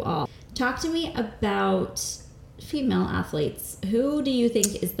from you all. Talk to me about female athletes. Who do you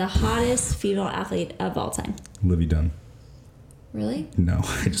think is the hottest female athlete of all time? Livy Dunn. Really? No,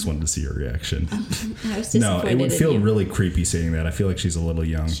 I just wanted to see your reaction. I was disappointed. No, it would in feel you. really creepy saying that. I feel like she's a little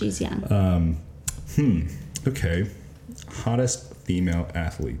young. She's young. Okay. Hottest female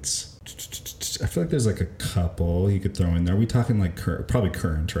athletes. I feel like there's like a couple you could throw in there. Are we talking like probably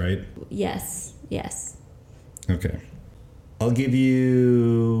current, right? Yes. Okay. I'll give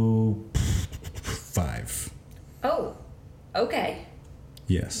you 5. Oh, okay.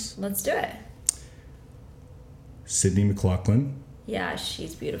 Yes. Let's do it. Sydney McLaughlin. Yeah,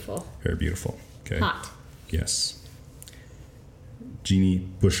 she's beautiful. Very beautiful. Okay. Hot. Yes. Jeannie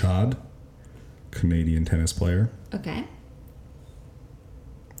Bouchard, Canadian tennis player. Okay.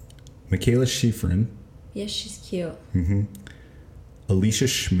 Michaela Schifrin. Yes, she's cute. Alicia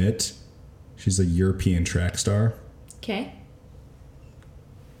Schmidt. She's a European track star. Okay.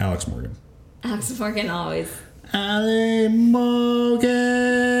 Alex Morgan. Alex Morgan always. Ali Morgan!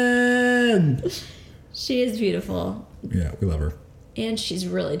 She is beautiful. Yeah, we love her. And she's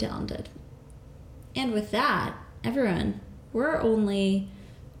really talented. And with that, everyone, we're only,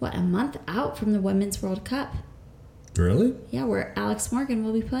 a month out from the Women's World Cup. Really? Yeah, where Alex Morgan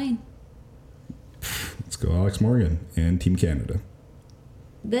will be playing. Let's go Alex Morgan and Team Canada.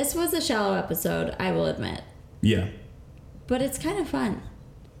 This was a shallow episode, I will admit. Yeah. But it's kind of fun.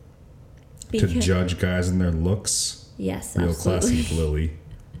 To judge guys and their looks. Yes, Real absolutely. classic Lily.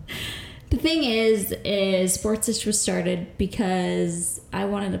 The thing is Sportsish was started because I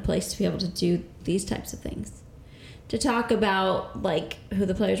wanted a place to be able to do these types of things. To talk about, like, who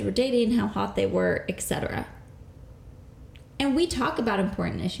the players were dating, how hot they were, etc. And we talk about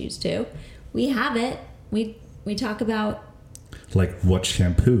important issues, too. We have it. We talk about... Like, what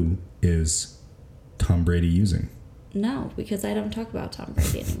shampoo is Tom Brady using? No, because I don't talk about Tom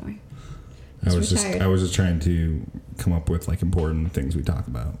Brady anymore. I was just trying to come up with, like, important things we talk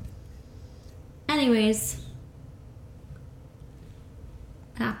about. Anyways,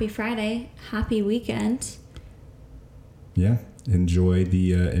 happy Friday, happy weekend. Yeah, enjoy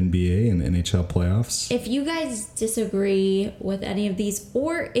the NBA and NHL playoffs. If you guys disagree with any of these,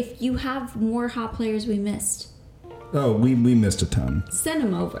 or if you have more hot players we missed. Oh, we missed a ton. Send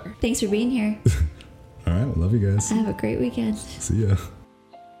them over. Thanks for being here. All right, well, love you guys. Have a great weekend. See ya.